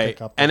pharmacy Right.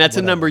 pickup. And that's a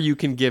whatever. number you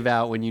can give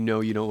out when you know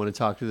you don't want to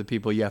talk to the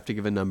people you have to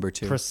give a number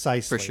to.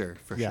 Precisely. For sure.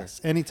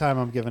 Yes. Anytime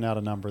I'm giving out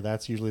a number,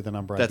 that's usually the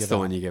number I give out. That's the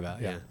one you give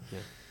out. Yeah.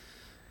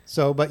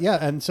 So, but yeah,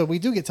 and so we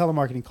do get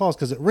telemarketing calls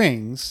because it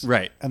rings.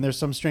 Right. And there's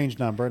some strange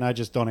number, and I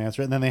just don't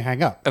answer it, and then they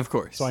hang up. Of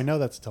course. So I know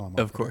that's telemarketing.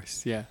 Of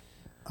course. Yeah.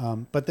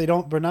 But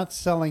we're not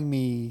selling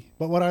me.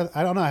 But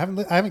I don't know. I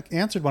haven't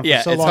answered one for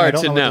Yeah, so it's long. hard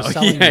I don't to know. know. What they're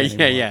selling me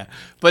anymore. Yeah.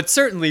 But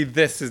certainly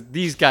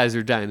these guys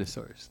are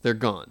dinosaurs. They're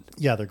gone.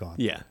 Yeah, they're gone.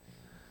 Yeah.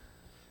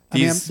 I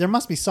mean, there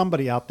must be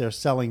somebody out there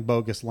selling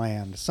bogus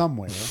land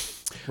somewhere.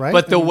 right?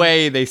 But the I mean,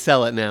 way they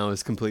sell it now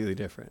is completely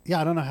different. yeah,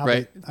 I don't know how.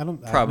 Right. I have no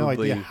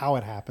Probably idea how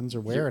it happens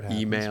or where it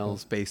happens.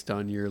 Emails based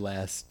on your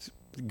last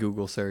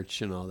Google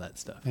search and all that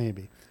stuff.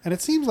 Maybe. And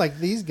it seems like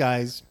these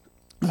guys,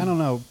 I don't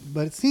know,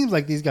 but it seems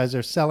like these guys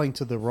are selling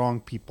to the wrong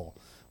people.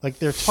 Like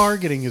their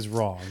targeting is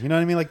wrong. You know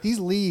what I mean? Like these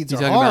leads You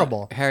are talking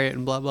horrible. about Harriet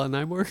and blah blah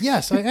Nyborg?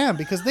 Yes, I am,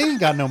 because they ain't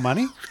got no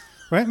money.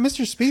 Right?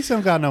 Mr. Speaks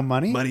don't got no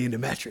money. Money in the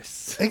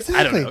mattress. Exactly.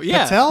 I don't know.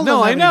 Yeah. Patel no,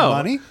 don't I have know. any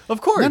money. Of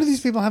course. None of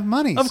these people have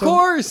money. Of So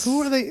course.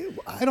 Who are they?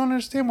 I don't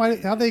understand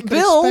how they could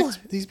Bill,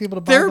 expect these people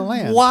to buy Their the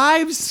land.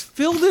 wives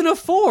filled in a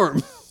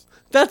form.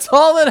 That's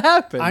all that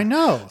happened. I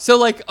know. So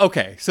like,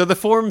 okay, so the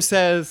form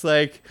says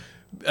like,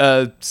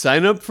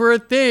 sign up for a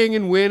thing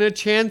and win a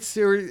chance,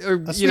 or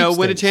win a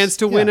sweepstakes. chance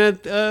to win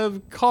a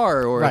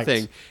car or a Right.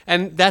 thing,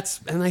 and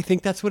I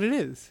think that's what it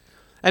is.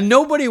 And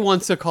nobody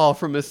wants a call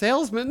from a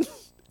salesman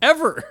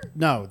ever.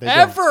 No, they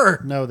Ever.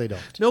 don't. No, they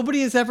don't.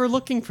 Nobody is ever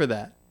looking for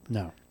that.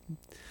 No.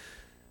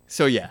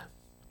 So yeah,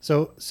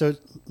 So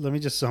let me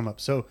just sum up.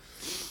 So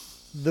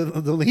the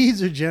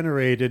leads are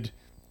generated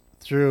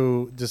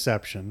through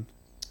deception,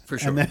 for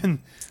sure. and then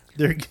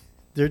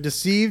they're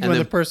deceived And when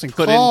then the person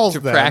put calls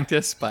into them.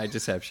 practice by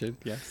deception.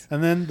 Yes.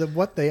 And then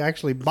what they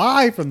actually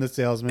buy from the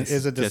salesman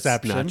is a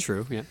deception. That's not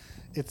true. Yeah.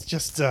 It's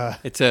just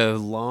It's a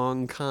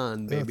long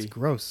con, baby. it's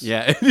gross.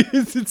 Yeah, it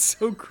is. It's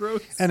so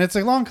gross. And it's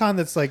a long con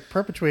that's like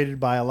perpetuated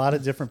by a lot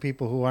of different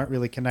people who aren't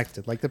really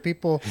connected. Like the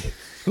people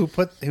who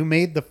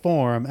made the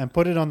form and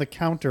put it on the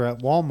counter at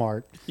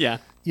Walmart. Yeah.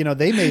 You know,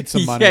 they made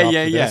some money Yeah, off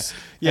yeah, of yeah. this.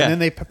 Yeah.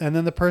 And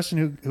then the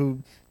person who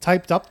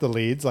typed up the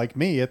leads, like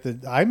me,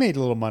 I made a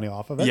little money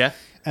off of it. Yeah.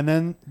 And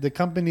then the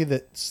company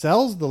that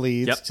sells the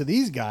leads Yep. to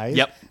these guys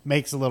Yep.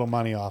 makes a little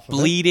money off of it.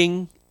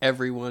 Bleeding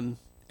everyone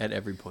at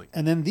every point.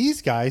 And then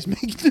these guys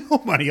make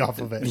no money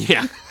off of it.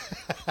 Yeah.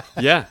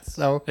 Yeah.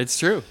 So It's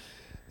true.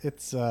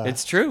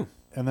 it's true.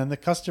 and then the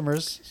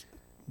customers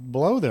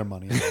blow their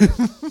money.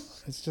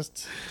 It's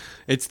just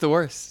It's the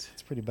worst.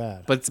 it's pretty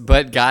bad.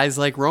 But guys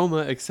like Roma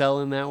excel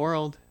in that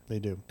world. They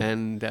do.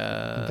 And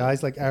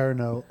Guys like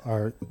Arano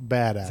are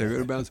bad at they're it.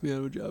 going to bounce me out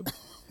of a job.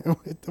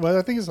 What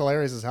I think is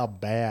hilarious is how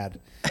bad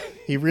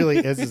he really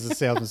is as a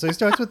salesman. So he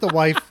starts with the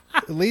wife,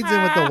 leads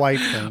in with the wife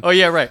thing. Oh,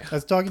 yeah, right. I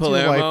was talking to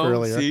your wife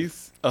earlier.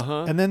 Cease.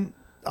 Uh-huh. And then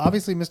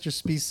obviously Mr.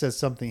 Speece says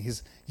something.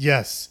 He's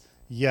yes,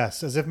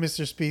 as if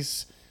Mr.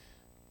 Speece,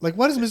 like,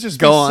 what does Mr. Speece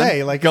Go on.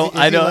 say? Like, Go- is,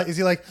 I he don't- like, is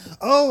he like,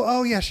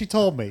 oh yeah, she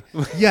told me.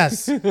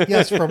 Yes,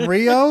 from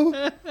Rio.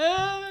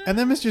 And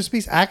then Mr.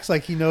 Speece acts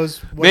like he knows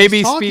what Maybe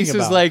he's talking Speece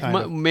was about, like, kind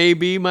of.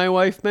 maybe my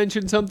wife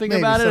mentioned something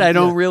Maybe about it. some- I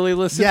don't yeah. really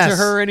listen Yes, to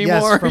her yes,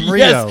 anymore. from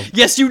Rio.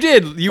 Yes, you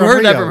did. You From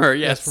heard that Rio. from her.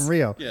 Yes. From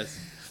Rio. Yes.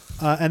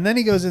 And then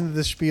he goes into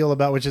the spiel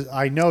about, which is,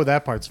 I know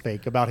that part's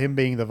fake, about him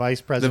being the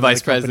vice president. vice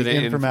of the company,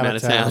 president in from out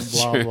of town,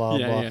 blah, Sure. blah,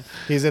 Yeah, blah. yeah.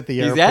 He's at the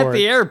He's airport. at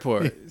the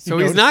airport. So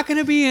You he's know, not going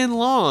to be in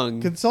long.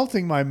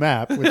 consulting my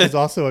map, which is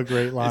also a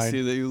great I see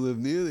line. that you live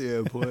near the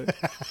airport.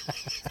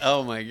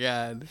 Oh, my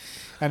God.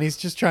 And he's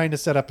just trying to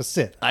set up a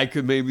sit. I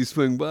could maybe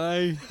swing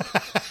by,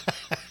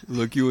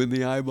 look you in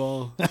the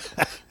eyeball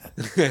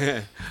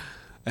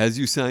as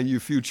you sign your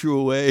future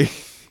away.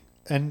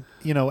 And,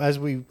 you know, as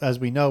we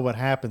know, what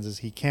happens is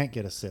he can't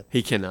get a sit.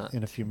 He cannot.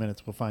 In a few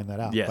minutes, we'll find that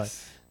out.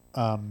 Yes.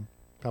 But,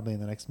 probably in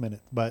the next minute.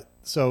 But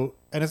so,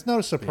 and it's no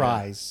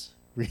surprise.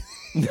 Really,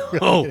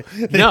 No,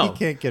 that no. he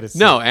can't get a sit.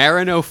 No,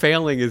 Arano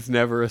failing is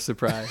never a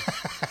surprise.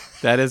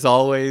 That is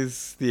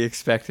always the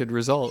expected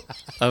result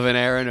of an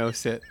Arano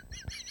sit.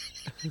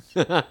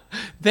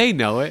 They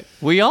know it.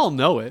 We all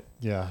know it.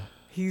 Yeah.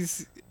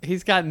 He's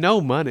got no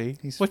money.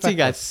 He's What's he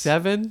got? feckless.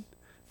 7?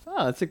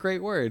 Oh, that's a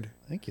great word.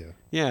 Thank you.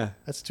 Yeah.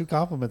 That's 2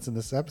 compliments in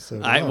this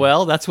episode.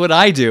 Well, that's what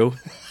I do.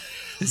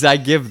 Is I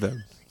give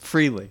them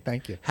freely.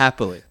 Thank you.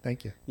 Happily.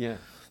 Thank you. Yeah.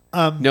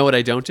 Know what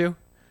I don't do?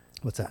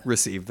 What's that?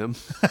 Receive them.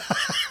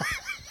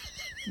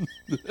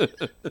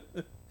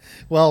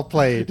 Well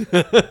played.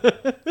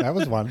 That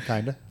was one,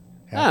 kind of.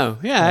 Oh,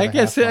 yeah, I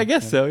guess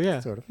so, yeah.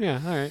 Sort of.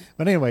 Yeah, all right.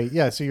 But anyway,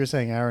 yeah, so you're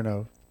saying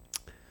Arano,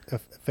 a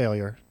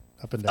failure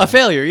up and down. A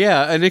failure,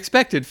 yeah, an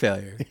expected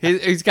failure.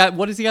 He's got,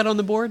 what has he got on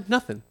the board?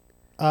 Nothing.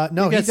 No,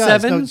 You he got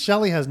does. 7? No,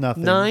 Shelley has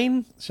nothing.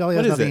 9? Shelley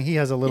What has is nothing. it? He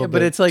has a little Yeah, bit.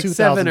 but it's like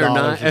 7 or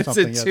 9. $2,000 Is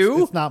something. it Yeah,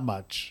 2? It's not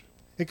much.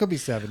 It could be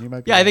 7. You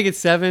might be Yeah, I right. think it's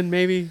 7,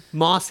 maybe.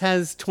 Moss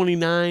has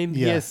 29.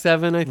 He Yeah. has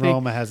 7, I think.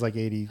 Roma has like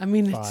 85 I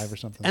mean, or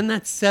something. And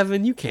that's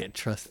 7. You can't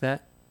trust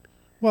that.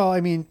 Well,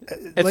 I mean,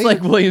 It's later-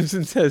 like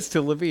Williamson says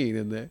to Levine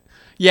in there.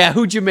 Yeah,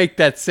 who'd you make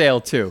that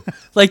sale to?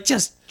 Like,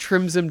 just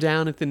trims him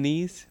down at the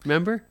knees.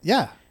 Remember?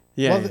 Yeah.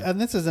 Yeah, Well, yeah. and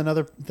this is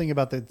another thing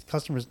about the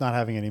customers not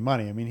having any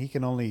money. I mean, he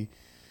can only,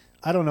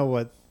 I don't know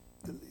what,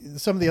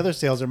 some of the other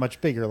sales are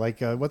much bigger.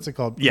 Like, what's it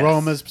called? Yes.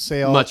 Roma's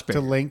sale Much to bigger.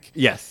 Link.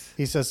 Yes.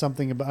 He says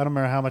something about, I don't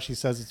remember how much he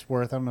says it's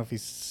worth. I don't know if he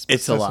It's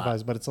a lot.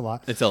 specifies, but it's a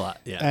lot. It's a lot,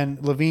 yeah.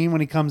 And Levine, when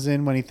he comes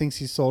in, when he thinks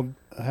he sold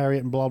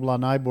Harriet and blah, blah,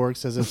 Nyborg,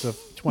 says it's a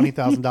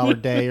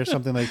 $20,000 day or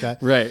something like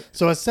that. Right.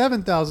 So a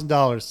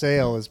 $7,000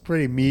 sale is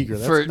pretty meager.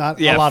 That's For, not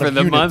yeah, a lot for of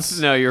the units.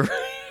 month. No, you're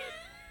right.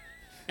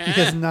 He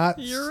has not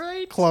You're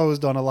right.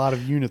 closed on a lot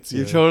of units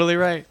You're here. totally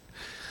right.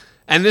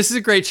 And this is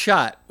a great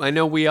shot. I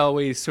know we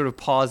always sort of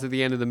pause at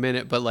the end of the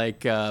minute, but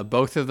like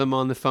both of them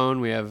on the phone.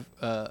 We have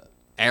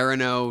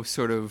Arano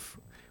sort of.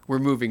 We're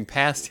moving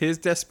past his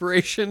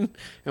desperation,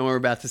 and we're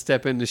about to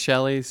step into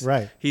Shelley's.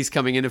 Right. He's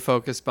coming into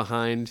focus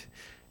behind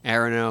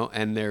Arano,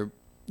 and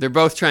they're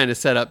both trying to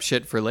set up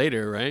shit for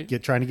later, right?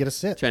 Trying to get a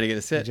sit. Trying to get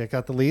a sit. They check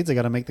out the leads. They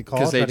got to make the call.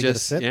 Because Try to get a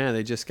sit.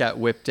 they just got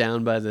whipped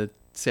down by the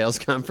sales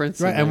conference.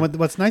 Right. And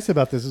what's nice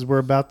about this is we're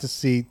about to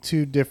see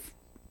two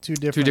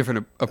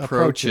different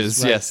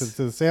approaches. Right, Yes.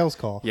 to the sales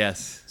call.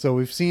 Yes. So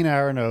we've seen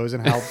Arano's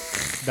and how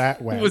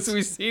that went.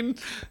 We've seen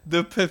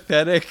the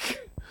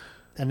pathetic.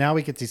 And now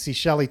we get to see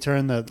Shelley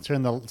turn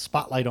the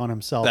spotlight on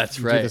himself. That's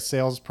and right. Do the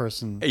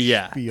salesperson.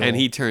 Yeah. Spiel. And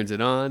he turns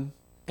it on,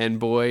 and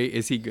boy,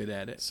 is he good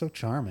at it. So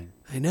charming.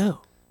 I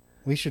know.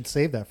 We should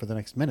save that for the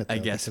next minute. Though, I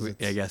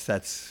guess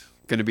that's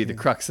going to be the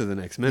crux of the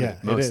next minute.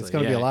 Yeah, mostly. It's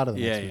going to be a lot of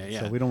the next Yeah. minute.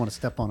 So we don't want to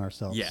step on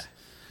ourselves. Yeah.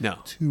 No.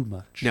 Too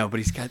much. No, but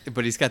he's got the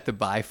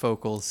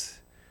bifocals,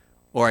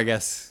 or I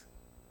guess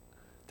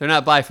they're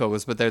not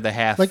bifocals, but they're the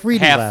half reading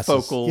glasses.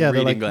 focal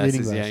reading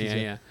glasses.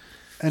 Yeah.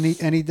 And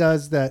he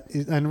does that,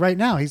 and right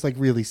now he's like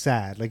really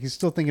sad. Like he's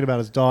still thinking about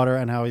his daughter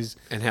and how his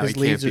he leads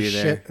can't are be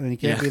there. shit and he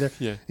can't be there.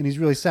 Yeah. And he's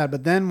really sad.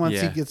 But then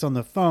once he gets on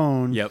the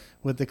phone Yep.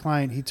 with the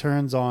client, he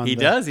turns on. He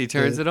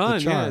turns it on.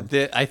 The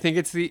charm. I think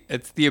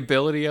it's the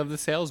ability of the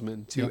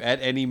salesman to at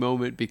any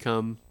moment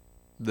become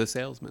the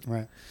salesman.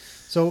 Right.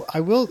 So I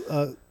will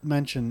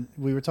mention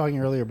we were talking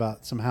earlier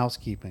about some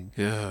housekeeping.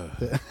 Yeah.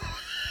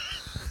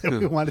 That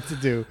we wanted to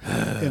do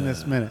in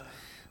this minute.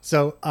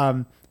 So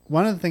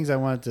one of the things I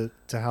wanted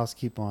to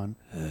housekeep on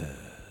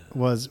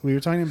was we were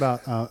talking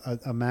about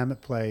a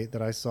Mammoth play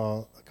that I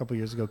saw a couple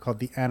years ago called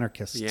The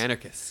Anarchist. The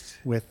Anarchist.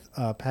 With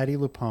Patty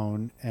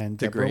LuPone and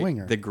The Deborah great,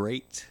 Winger. The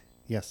great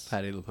Yes.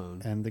 Patty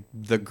LuPone. And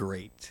the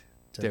great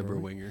Deborah Deborah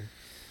Winger.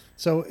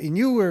 So, and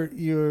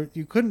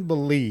you couldn't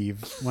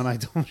believe when I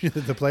told you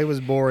that the play was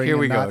boring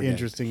and not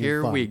interesting and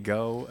Here fun. we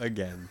go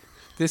again.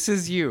 This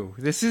is you.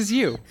 This is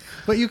you.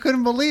 But you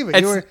couldn't believe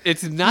it.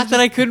 It's not that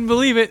I couldn't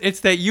believe it. It's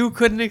that you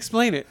couldn't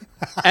explain it.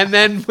 And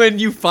then when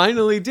you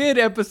finally did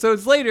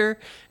episodes later,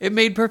 it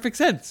made perfect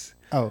sense.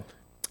 Oh.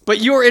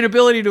 But your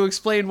inability to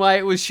explain why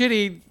it was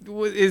shitty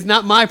is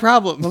not my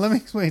problem. Well, let me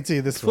explain it to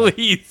you this way.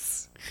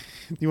 Please.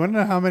 You want to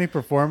know how many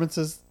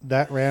performances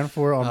that ran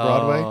for on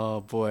Broadway?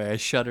 Oh, boy. I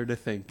shudder to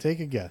think. Take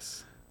a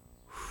guess.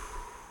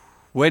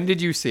 When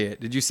did you see it?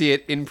 Did you see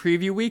it in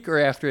preview week or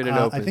after it had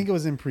opened? I think it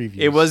was in previews.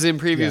 It was in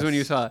previews Yes, when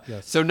you saw it.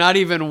 yes. So not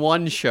even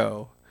one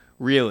show,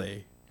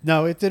 really.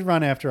 No, it did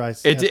run after I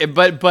saw it. Did,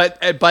 but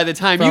by the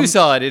time you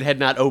saw it, it had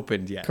not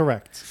opened yet.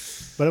 Correct.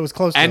 But it was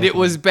close to And it opening.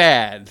 was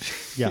bad.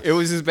 Yes. It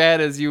was as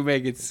bad as you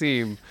make it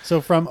seem.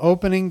 So from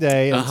opening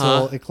day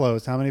until it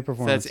closed, how many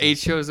performances? That's 8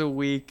 shows a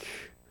week.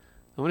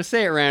 I want to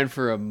say it ran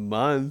for a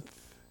month.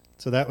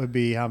 So that would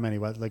be how many?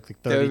 What, like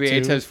 32? That would be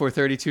 8 times 4,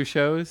 32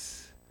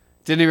 shows.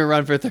 Didn't even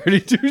run for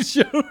 32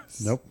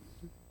 shows. Nope.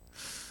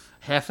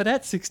 Half of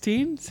that?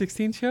 16?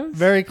 16 shows?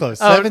 Very close.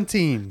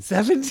 17.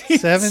 17?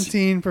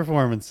 17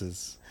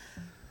 performances.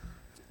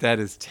 That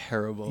is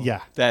terrible.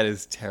 Yeah. That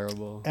is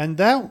terrible. And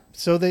but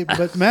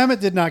Mamet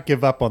did not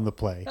give up on the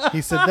play.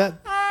 He said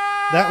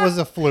that was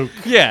a fluke.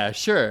 Yeah,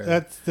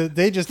 sure.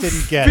 They just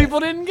didn't get People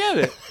didn't get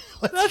it.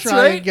 Let's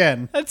try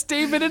again. That's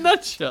Dave in a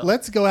nutshell.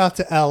 Let's go out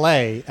to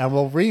L.A. and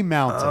we'll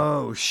remount it.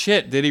 Oh,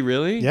 shit. Did he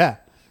really? Yeah.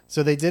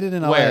 So they did it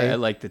in Where? L.A. At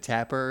like the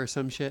Tapper or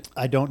some shit?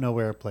 I don't know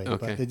where it played,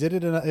 Okay. but they did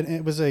it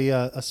it was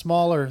a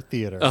smaller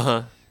theater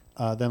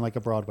Uh-huh. than like a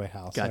Broadway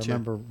house. Gotcha. I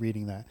remember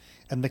reading that.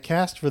 And the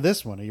cast for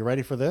this one, are you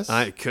ready for this?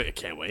 I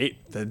can't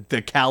wait.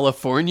 The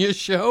California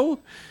show?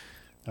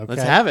 Okay.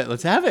 Let's have it.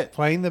 Let's have it.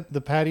 Playing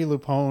the Patty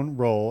LuPone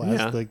role as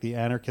Yeah. like the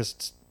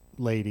anarchist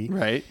lady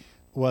Right.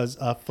 was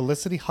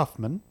Felicity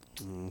Huffman.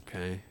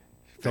 Okay.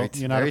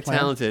 You're not Very a plan?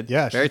 talented.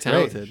 Yeah, very she's great.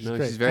 talented. She's No,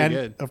 great. she's very and,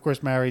 good. Of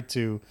course, married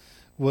to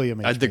William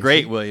H. The Macy.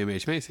 great William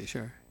H. Macy,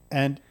 sure.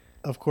 And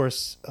of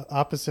course,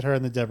 opposite her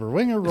in the Deborah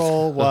Winger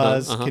role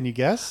was, can you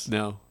guess?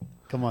 No.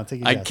 Come on,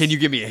 take a guess. Can you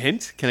give me a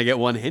hint? Can I get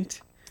one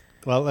hint?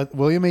 Well,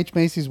 William H.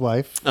 Macy's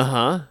wife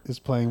is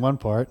playing one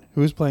part.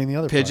 Who's playing the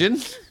other Pigeon?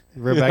 part?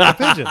 Rebecca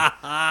Pigeon.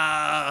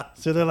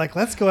 So they're like,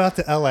 let's go out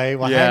to L.A.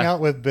 We'll hang out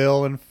with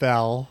Bill and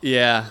Fel.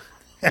 Yeah.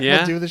 And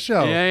we'll do the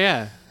show.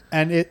 Yeah.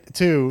 And it,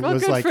 too, Well,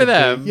 was good like for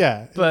them,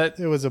 but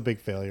it was a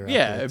big failure.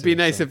 Yeah, it'd be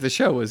nice if the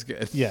show was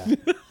good. Yeah.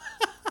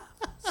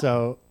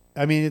 So,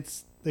 I mean,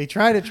 they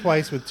tried it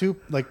twice with two,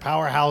 like,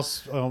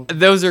 powerhouse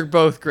Those are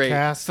both great.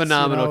 casts,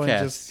 Phenomenal and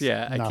casts. just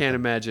Yeah, I nothing. can't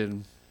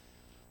imagine.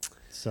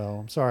 So,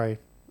 I'm sorry.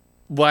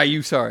 Why are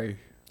you sorry?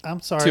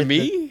 I'm sorry. To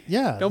me?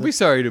 Yeah. Don't be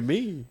sorry to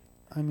me.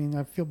 I mean,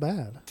 I feel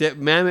bad.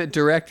 Mamet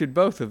directed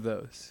both of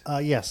those.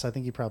 Yes, I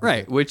think he probably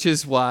Right, did. which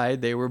is why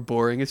they were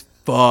boring as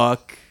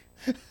fuck.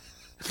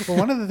 Well,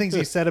 one of the things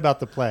he said about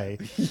the play,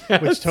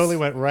 which totally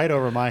went right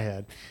over my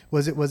head,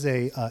 was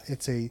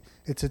it's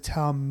a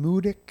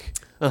Talmudic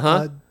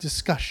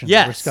discussion. or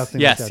Yes, something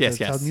yes, like that. yes,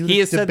 It's a yes. Talmudic He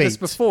has said this debate,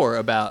 before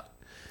about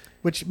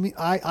which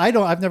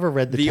I've never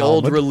read the the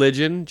Talmud. old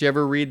religion. Did you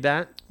ever read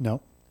that?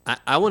 No.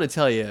 I want to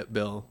tell you,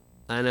 Bill,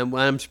 and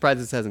I'm surprised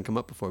this hasn't come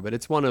up before, but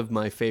it's one of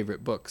my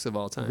favorite books of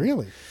all time.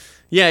 Really?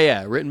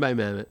 Yeah, written by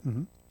Mamet.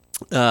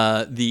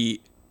 Mm-hmm.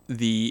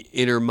 The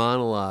inner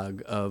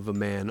monologue of a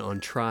man on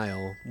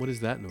trial. What is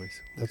that noise?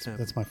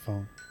 That's my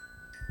phone.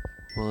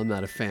 Well, I'm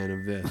not a fan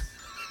of this.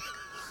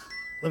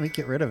 Let me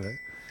get rid of it.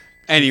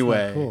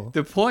 Anyway, cool.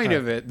 the point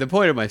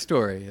of my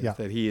story is Yeah.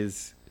 that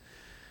he's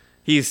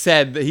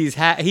said that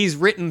he's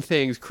written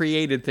things,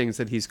 created things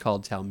that he's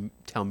called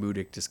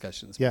Talmudic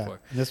discussions Yeah, before.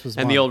 and this was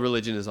and one. the old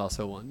religion is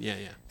also one. Yeah.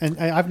 And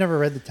I've never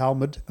read the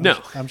Talmud. No.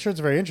 I'm sure it's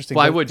very interesting.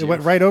 Why but would you? It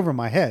went right over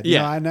my head.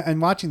 Yeah. You know,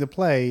 and watching the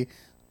play,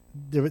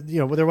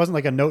 there wasn't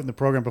like a note in the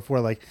program before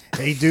like,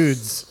 "Hey,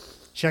 dudes,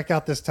 check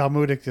out this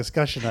Talmudic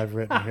discussion I've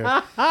written here.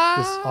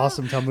 This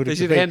awesome Talmudic They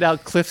should debate." hand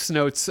out Cliff's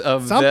notes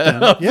of Something.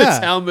 the Yeah,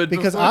 Talmud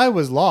because before. I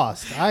was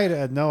lost. I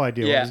had no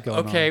idea what was going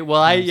on. Okay.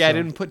 Well, I So-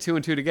 didn't put two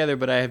and two together,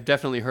 but I have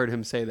definitely heard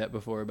him say that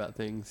before about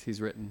things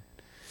he's written,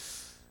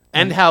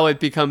 and how it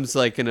becomes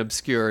like an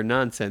obscure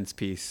nonsense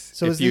piece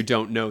So if is you the-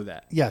 don't know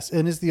that. Yes,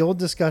 and is the old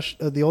discussion,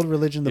 the old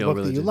religion, the The book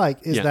Old that you Religion. like,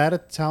 is Yeah. that a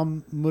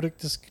Talmudic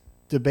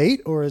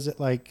debate, or is it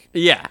like?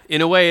 Yeah,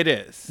 in a way, it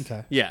is.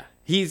 Okay. Yeah,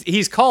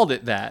 he's called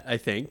it that, I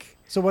think.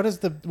 So what is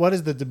the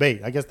debate?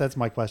 I guess that's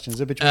my question.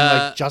 Is it between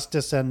like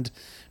justice and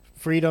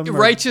freedom, or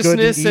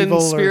Righteousness good and, evil,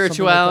 or something like that?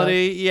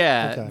 spirituality,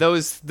 yeah, Okay.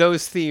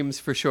 those themes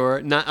for sure.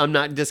 I'm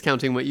not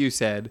discounting what you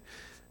said.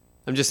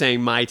 I'm just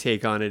saying my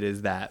take on it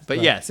is that. But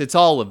Right. yes, it's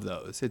all of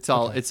those. It's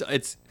all Okay. it's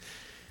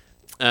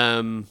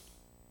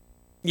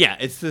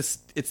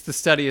it's the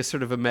study of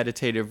sort of a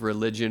meditative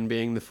religion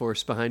being the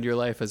force behind your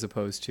life as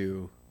opposed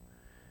to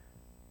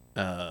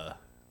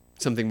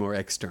something more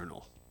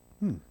external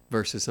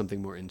versus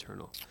something more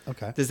internal.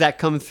 Okay. Does that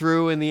come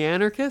through in The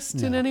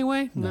Anarchist in No. any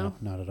way? No,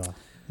 not at all.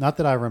 Not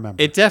that I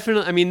remember. It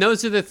definitely, I mean,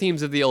 those are the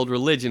themes of the old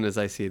religion as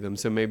I see them,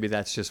 so maybe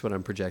that's just what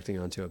I'm projecting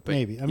onto it. But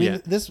Maybe. I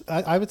mean,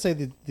 yeah. I would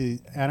say the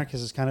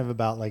anarchist is kind of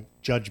about like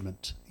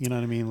judgment. You know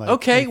what I mean? Like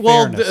Okay, and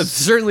well, fairness.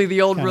 certainly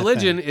the old kind of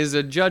religion thing. is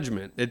a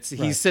judgment. He's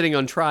Right. sitting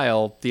on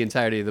trial the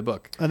entirety of the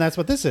book. And that's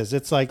what this is.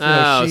 It's like,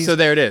 Oh, she's, so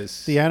there it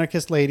is. the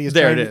anarchist lady is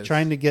There trying, it to, is.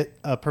 trying to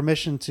get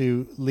permission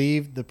to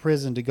leave the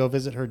prison to go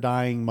visit her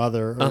dying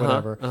mother or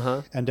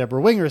whatever. And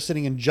Deborah Winger is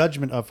sitting in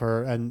judgment of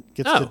her and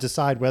gets Oh. to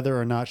decide whether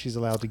or not she's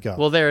allowed to go.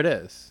 Well, there it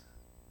is.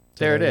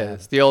 There it there you have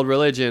is. The old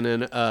religion,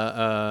 and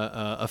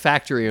a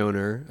factory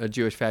owner, a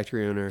Jewish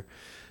factory owner,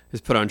 is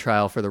put on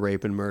trial for the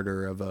rape and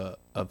murder of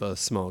a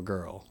small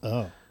girl.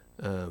 Oh,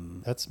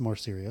 that's more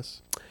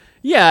serious.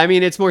 Yeah, I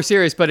mean, it's more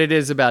serious, but it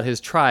is about his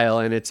trial,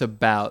 and it's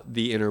about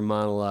the inner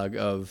monologue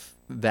of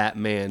that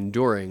man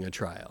during a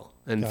trial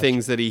and Gotcha.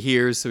 things that he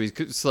hears. So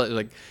he's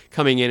like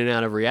coming in and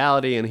out of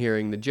reality and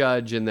hearing the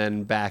judge and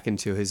then back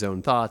into his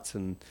own thoughts.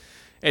 And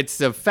it's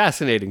a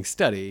fascinating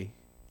study.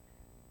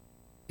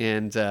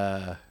 And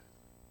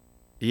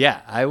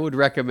yeah, I would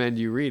recommend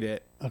you read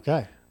it.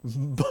 Okay.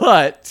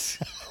 But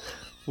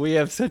we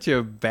have such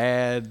a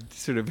bad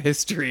sort of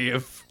history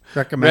of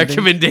Recommending?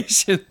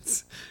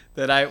 recommendations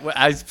that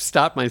I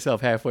stopped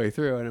myself halfway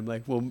through, and I'm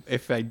like, well,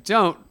 if I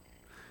don't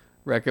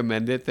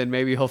recommend it, then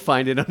maybe he'll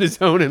find it on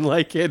his own and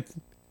like it.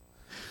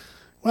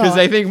 Because Well,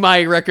 I think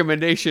my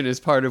recommendation is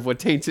part of what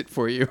taints it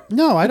for you.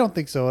 No, I don't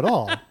think so at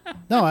all.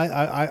 No,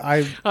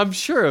 I I'm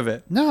sure of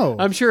it. no.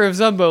 I'm sure if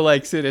Zumbo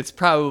likes it, it's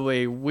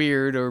probably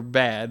weird or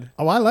bad.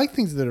 I like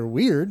things that are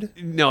weird.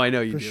 No, I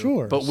know you For do.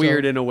 sure. But So-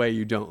 weird in a way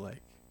you don't like.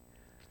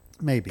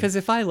 Maybe. Because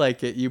if I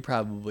like it, you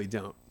probably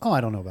don't. Oh, I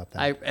don't know about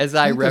that. I think there's a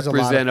lot of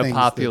represent a things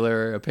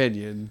popular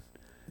opinion.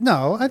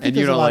 No, I think And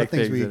you there's a don't lot like of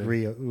things things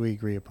we that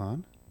agree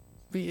upon.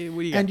 What do you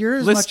And got? you're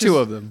as List much two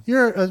as, of them.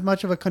 You're as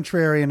much of a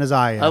contrarian as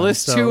I am. I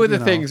list so, two of the you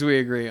know. things we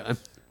agree on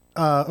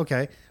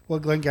Okay. Well,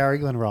 Glengarry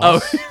Glen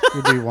Ross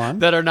would be one.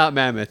 that are not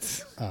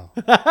mammoths. Oh.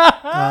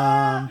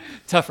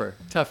 Tougher.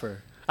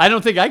 I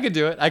don't think I could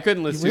do it. I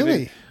couldn't list two Really?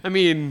 things. I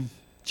mean,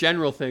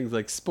 general things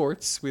like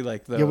sports, we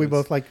like those. Yeah, we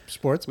both like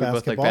sports, We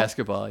basketball. both like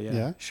basketball. Yeah,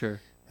 Yeah. sure.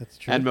 That's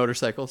true. And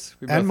motorcycles.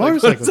 We And both like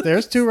motorcycles.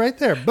 There's two right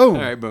there. Boom.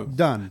 All right, boom.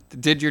 Done.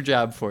 Did your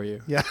job for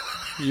you. Yeah.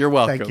 You're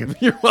welcome. Thank you.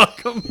 You're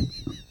welcome.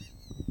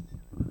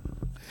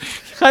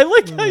 I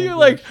like how you're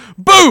like,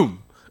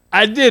 boom!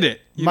 I did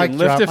it. You Mic didn't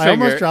lift drop. a I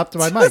finger. almost dropped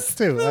my mic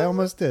too. I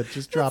almost did.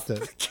 Just dropped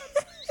it.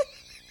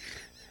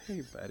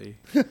 Hey, buddy.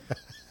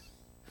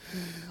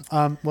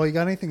 Well, you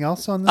got anything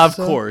else on this? Of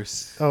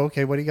course. Oh,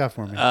 okay. What do you got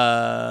for me?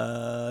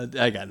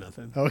 I got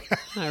nothing. Okay.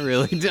 I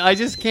really do. I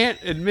just can't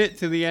admit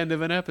to the end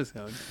of an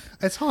episode.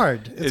 It's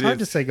hard. It's It hard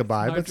is. to say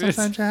goodbye, Hard but to-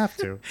 sometimes you have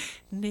to.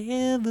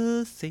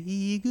 Never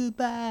say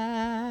goodbye.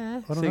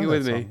 I don't Sing know it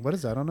with that me. song. What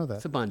is that? I don't know that.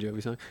 It's a Bon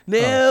Jovi song. I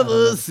don't Never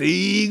know.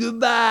 say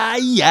goodbye.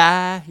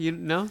 Yeah. You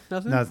know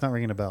nothing? No, it's not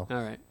ringing a bell.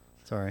 All right.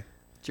 Sorry.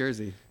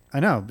 Jersey. I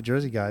know,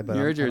 Jersey guy, but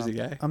You're a I'm Jersey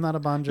not- guy. I'm not a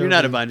Bon Jovi. You're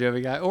not a Bon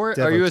Jovi guy. Or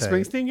are you a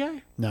devotee. Springsteen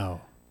guy?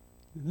 No,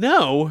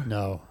 No.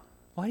 no,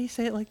 Why do you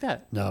say it like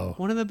that? no.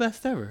 One of the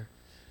best ever.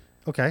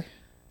 Okay.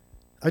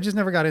 I just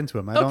never got into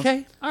him. I don't.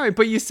 Okay. All right.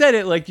 But you said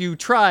it like you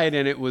tried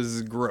and it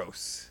was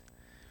gross.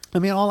 I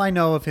mean, all I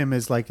know of him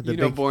is like the You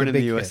know, big, Born the in the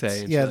big USA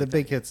hits. and Yeah, shit the like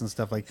big hits and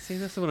stuff like See,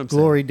 that's what I'm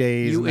Glory saying.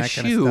 Days You and that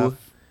kind of eschew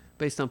stuff.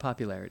 based on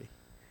popularity.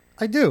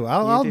 I do.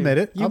 I'll do. admit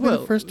it. You I'll be the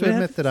will. first to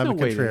admit that That's I'm a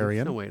no way to- contrarian.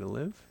 That's no way to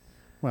live.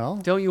 Well,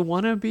 Don't you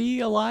want to be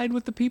allied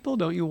with the people?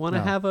 Don't you want to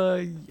No. have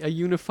a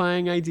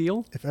unifying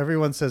ideal? if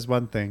everyone says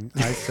one thing,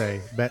 I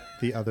say bet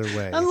the other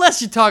way.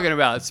 Unless you're talking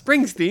about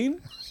Springsteen.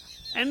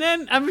 And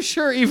then I'm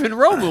sure even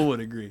Roma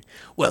would agree.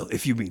 Well,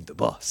 if you mean the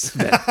boss,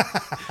 then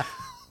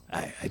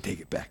I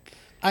take it back.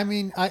 I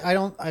mean, I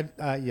don't.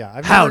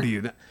 Yeah. How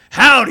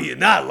do you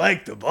not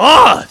like the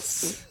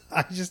boss?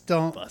 I just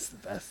don't. Boss the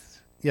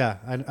best. Yeah,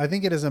 I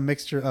think it is a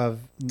mixture of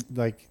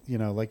like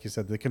you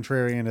said, the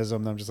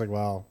contrarianism. I'm just like,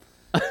 well,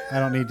 I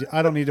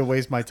don't need to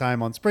waste my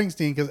time on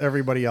Springsteen because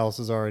everybody else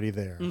is already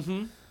there.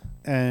 Mm-hmm.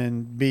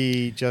 And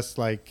B, just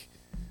like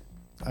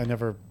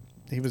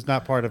he was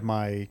not part of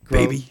my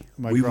Baby,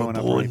 my we were growing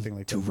up or born anything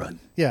like to that. run.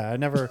 Yeah, I've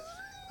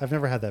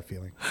never had that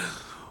feeling.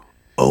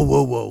 Oh,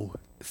 whoa, whoa,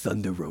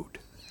 Thunder Road.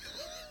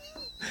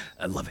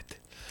 I love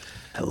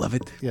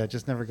it. Yeah,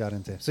 just never got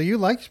into it. So you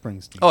like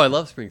Springsteen? Oh, I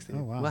love Springsteen.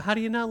 Oh, wow. Well, how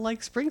do you not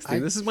like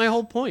Springsteen? This is my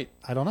whole point.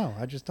 I don't know.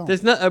 I just don't.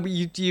 There's not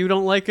you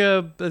don't like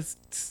a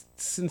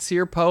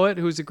sincere poet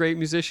who's a great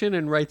musician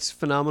and writes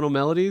phenomenal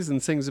melodies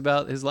and sings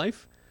about his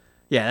life?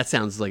 Yeah, that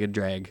sounds like a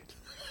drag.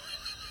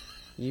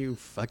 You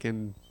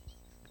fucking...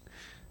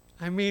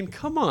 I mean,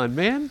 come on,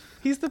 man.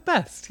 He's the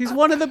best. He's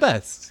one of the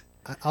best.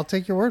 I'll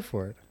take your word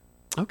for it.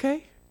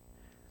 Okay.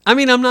 I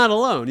mean, I'm not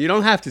alone. You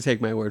don't have to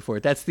take my word for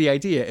it. That's the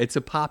idea. It's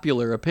a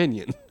popular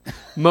opinion.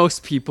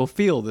 Most people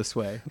feel this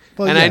way.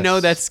 Well, and I yes. know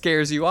that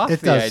scares you off It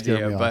the does idea,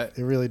 scare me but off.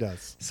 It really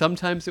does.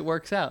 sometimes it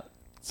works out.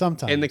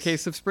 Sometimes. In the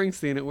case of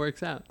Springsteen, it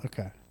works out.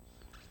 Okay.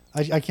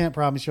 I can't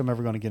promise you I'm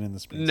ever going to get into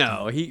Springsteen.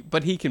 No,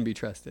 he can be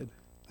trusted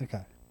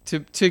Okay.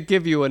 to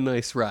give you a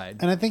nice ride.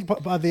 And I think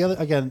the other,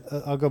 again,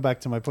 I'll go back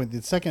to my point.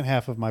 The second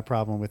half of my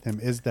problem with him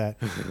is that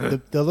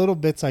the little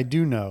bits I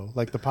do know,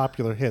 like the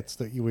popular hits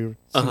that we were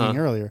singing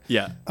earlier,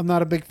 Yeah. I'm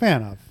not a big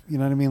fan of. You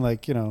know what I mean?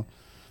 Like,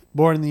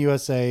 Born in the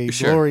USA,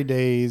 Sure. Glory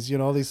Days,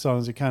 all these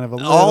songs are kind of a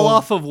little... All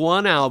off of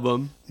one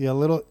album Yeah, a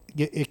little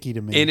icky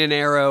to me. in an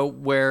era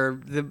where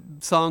the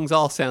songs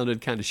all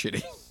sounded kind of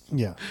shitty,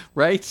 Yeah.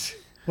 right?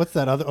 What's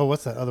that other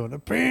one? A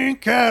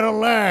pink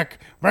Cadillac,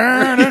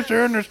 burn us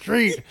in the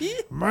street.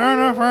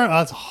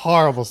 That's a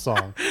horrible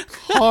song.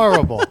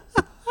 Horrible.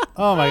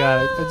 Oh my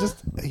God. I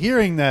just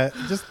hearing that,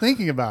 just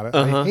thinking about it,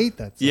 I hate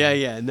that song.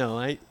 Yeah. No,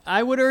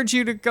 I would urge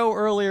you to go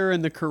earlier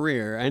in the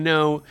career. I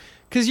know,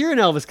 because you're an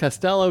Elvis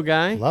Costello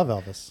guy. Love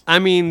Elvis. I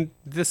mean,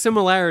 the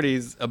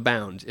similarities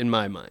abound in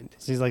my mind.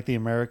 So he's like the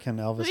American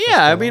Elvis.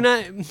 Yeah, I Costello. mean,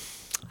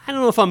 I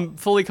don't know if I'm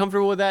fully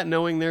comfortable with that,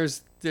 knowing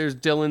there's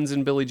Dylans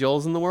and Billy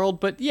Joels in the world,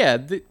 but yeah,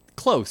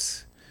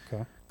 close.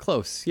 Okay.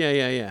 Close.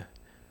 Yeah.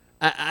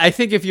 I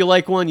think if you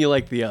like one, you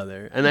like the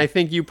other. And I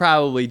think you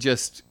probably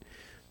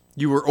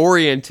you were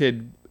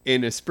oriented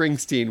in a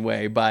Springsteen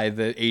way by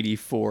the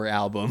 84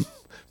 album,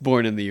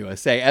 Born in the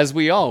USA, as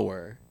we all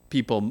were,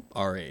 people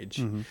our age.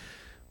 Mm-hmm.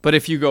 But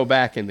if you go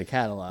back in the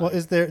catalog... Well,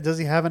 does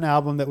he have an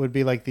album that would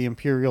be like the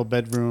Imperial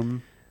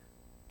Bedroom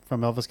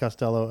from Elvis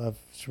Costello of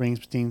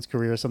Springsteen's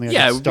career or something?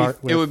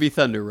 It would be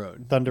Thunder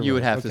Road. Thunder You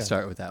would Road, have to okay.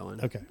 start with that one.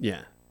 Okay.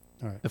 Yeah.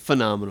 All right. A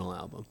phenomenal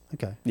album.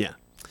 Okay. Yeah.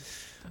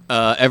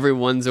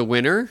 Everyone's a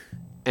winner.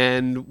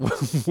 And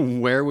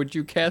where would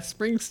you cast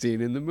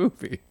Springsteen in the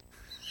movie?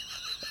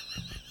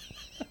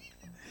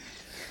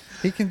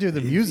 He can do the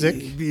music.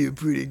 He'd be a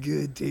pretty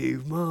good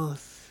Dave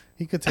Moss.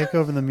 He could take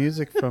over the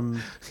music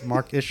from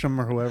Mark Isham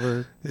or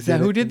whoever. Is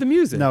that who did the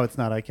music? No, it's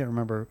not. I can't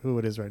remember who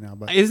it is right now.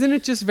 But Isn't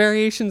it just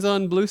variations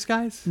on Blue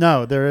Skies?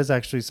 no, there is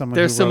actually someone.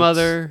 There's who some wrote,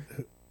 other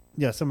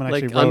someone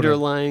actually like wrote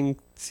underlying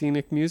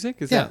scenic music.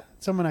 Is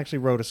someone actually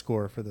wrote a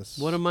score for this.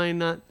 What am I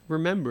not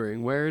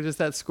remembering? Where does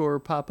that score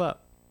pop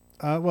up?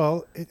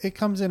 Well, it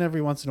comes in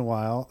every once in a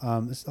while.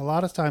 It's a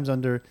lot of times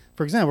under,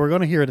 for example, we're going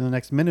to hear it in the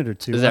next minute or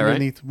two. Is that right?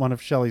 Underneath one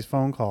of Shelley's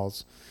phone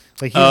calls.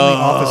 Like he's in the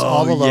office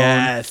all alone.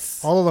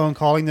 Yes. All alone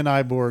calling the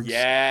Nyborgs.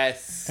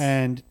 Yes.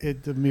 And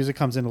the music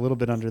comes in a little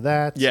bit under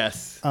that.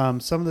 Yes.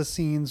 Some of the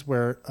scenes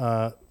where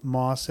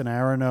Moss and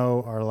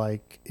Arano are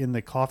like in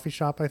the coffee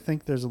shop, I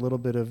think there's a little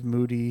bit of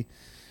moody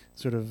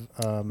sort of...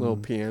 little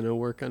piano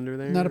work under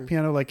there? Not a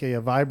piano, like a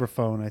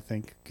vibraphone, I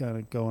think, kind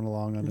of going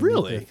along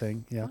underneath their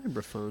thing. Yeah.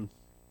 Vibraphone.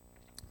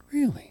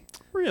 Really?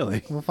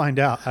 Really? We'll find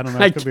out. I don't know.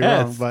 I I could be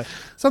wrong, guess. but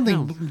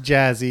something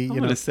jazzy, I'm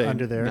gonna say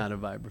under there. Not a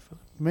vibraphone.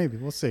 Maybe.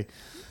 We'll see.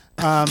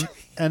 And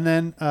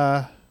then...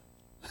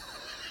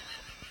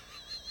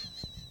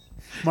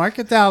 mark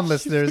it down,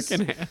 listeners.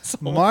 Fucking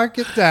asshole. Mark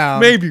it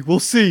down. Maybe. We'll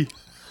see.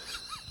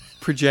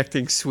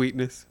 Projecting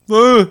sweetness.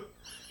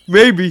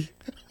 Maybe.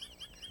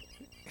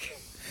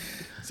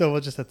 So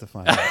we'll just have to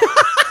find out.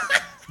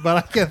 But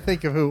I can't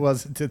think of who it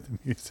was that did the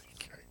music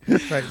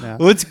right now.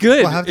 Well, it's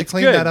good. We'll have to It's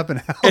clean good. that up in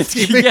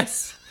housekeeping.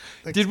 Yes.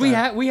 next Did we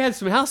time. we had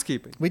some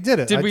housekeeping? We did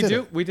it. Did I we did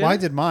do? it. We did. Well, I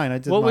it? did mine. I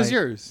did. What was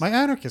yours? My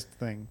anarchist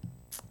thing.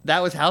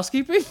 That was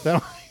housekeeping.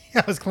 I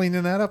was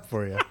cleaning that up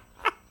for you.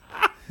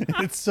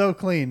 It's so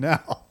clean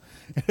now.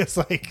 It's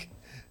like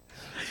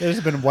it's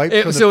been wiped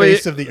from the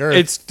face of the earth.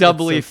 It's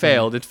doubly so clean.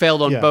 failed. It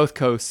failed on Yeah. both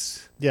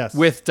coasts. Yes.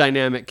 With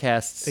dynamic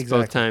casts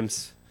Exactly. both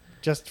times.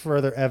 Just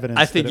further evidence.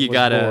 I think that it you was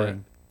gotta.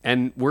 boring.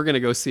 And we're going to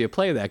go see a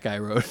play that guy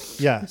wrote.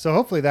 Yeah. So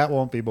hopefully that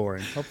won't be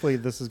boring. Hopefully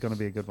this is going to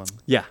be a good one.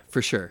 Yeah,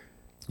 for sure.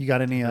 You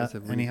got any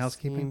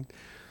housekeeping?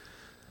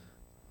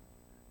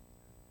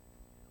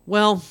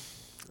 Well,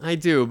 I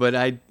do, but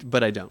I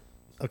don't.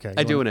 Okay.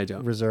 I do and I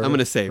don't. Reserve. I'm going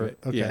to save it.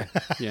 Okay.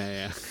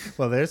 Yeah.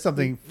 Well, there's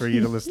something for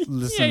you to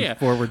listen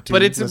forward to.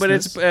 But it's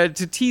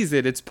to tease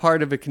it. It's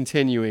part of a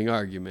continuing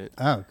argument.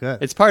 Oh,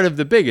 good. It's part of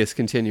the biggest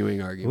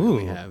continuing argument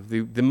we Ooh. have.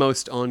 The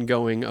most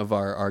ongoing of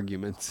our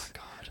arguments. Oh,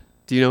 God.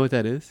 Do you know what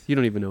that is? You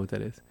don't even know what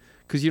that is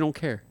because you don't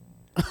care.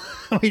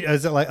 Wait,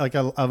 is it like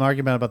an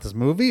argument about this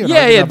movie? Or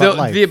Yeah. About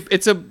life?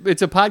 It's a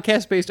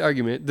podcast based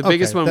argument. The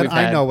biggest one then we've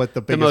had. I know what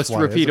the biggest most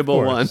one is, of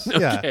repeatable one. course.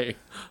 Yeah. Okay.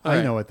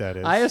 I know what that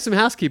is. I have some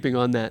housekeeping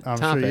on that I'm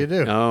topic. sure you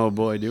do. Oh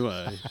boy, do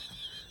I.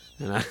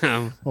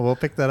 Well, we'll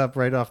pick that up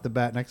right off the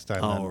bat next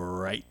time. All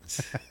right.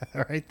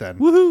 All right then.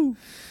 Woohoo.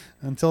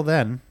 Until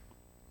then,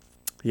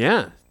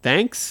 Yeah.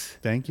 Thanks.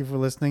 thank you for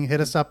listening.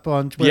 Hit us up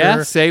on Twitter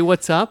Yeah. Say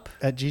what's up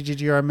at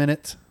GGGR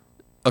Minute.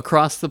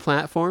 across the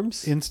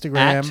platforms. Instagram.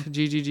 At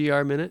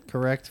GGGR Minute.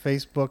 Correct.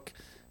 Facebook.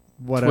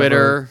 Whatever.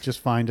 Twitter. Just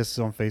find us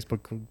on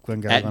Facebook.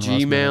 At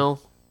Gmail.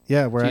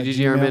 Yeah, we're at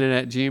GGGR Gmail.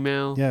 Minute at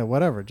Gmail. Yeah,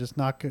 whatever. Just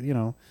knock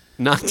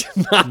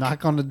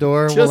Knock on the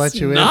door. Just We'll let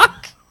you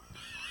knock? in.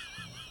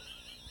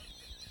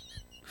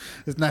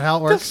 Isn't that how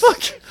it What the works?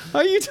 fuck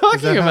are you Is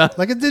talking that about?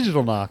 like a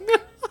digital knock.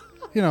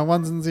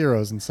 Ones and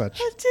zeros and such.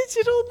 A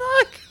digital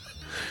knock.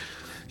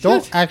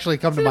 Don't actually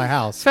come to my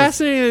house. 'Cause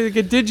Fascinating. Like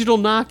a digital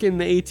knock in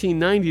the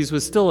 1890s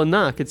was still a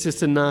knock. It's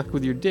just a knock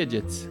with your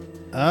digits.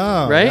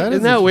 Oh, Right? that is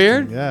Isn't that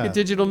weird? interesting. Yeah. A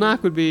digital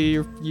knock would be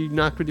you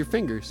knocked with your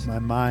fingers. My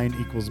mind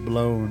equals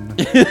blown.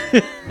 That's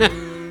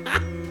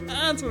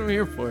what I'm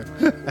here for.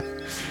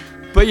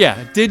 But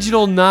yeah,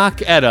 digital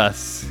knock at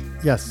us.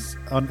 Yes,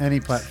 on any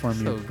platform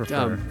So you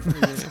prefer. dumb.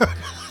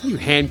 You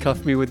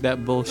handcuff me with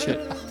that bullshit.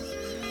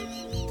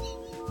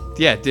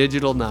 Yeah,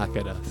 digital knock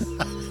at us.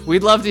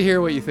 We'd love to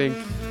hear what you think.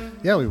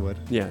 Yeah, we would.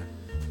 Yeah.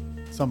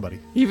 Somebody.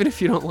 Even if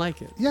you don't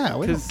like it. Yeah,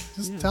 we don't, 'Cause,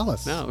 just yeah. tell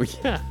us. No,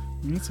 yeah.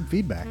 We need some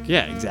feedback.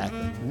 Yeah, exactly.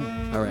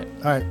 All right.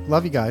 All right.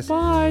 Love you guys.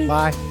 Bye.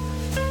 Bye.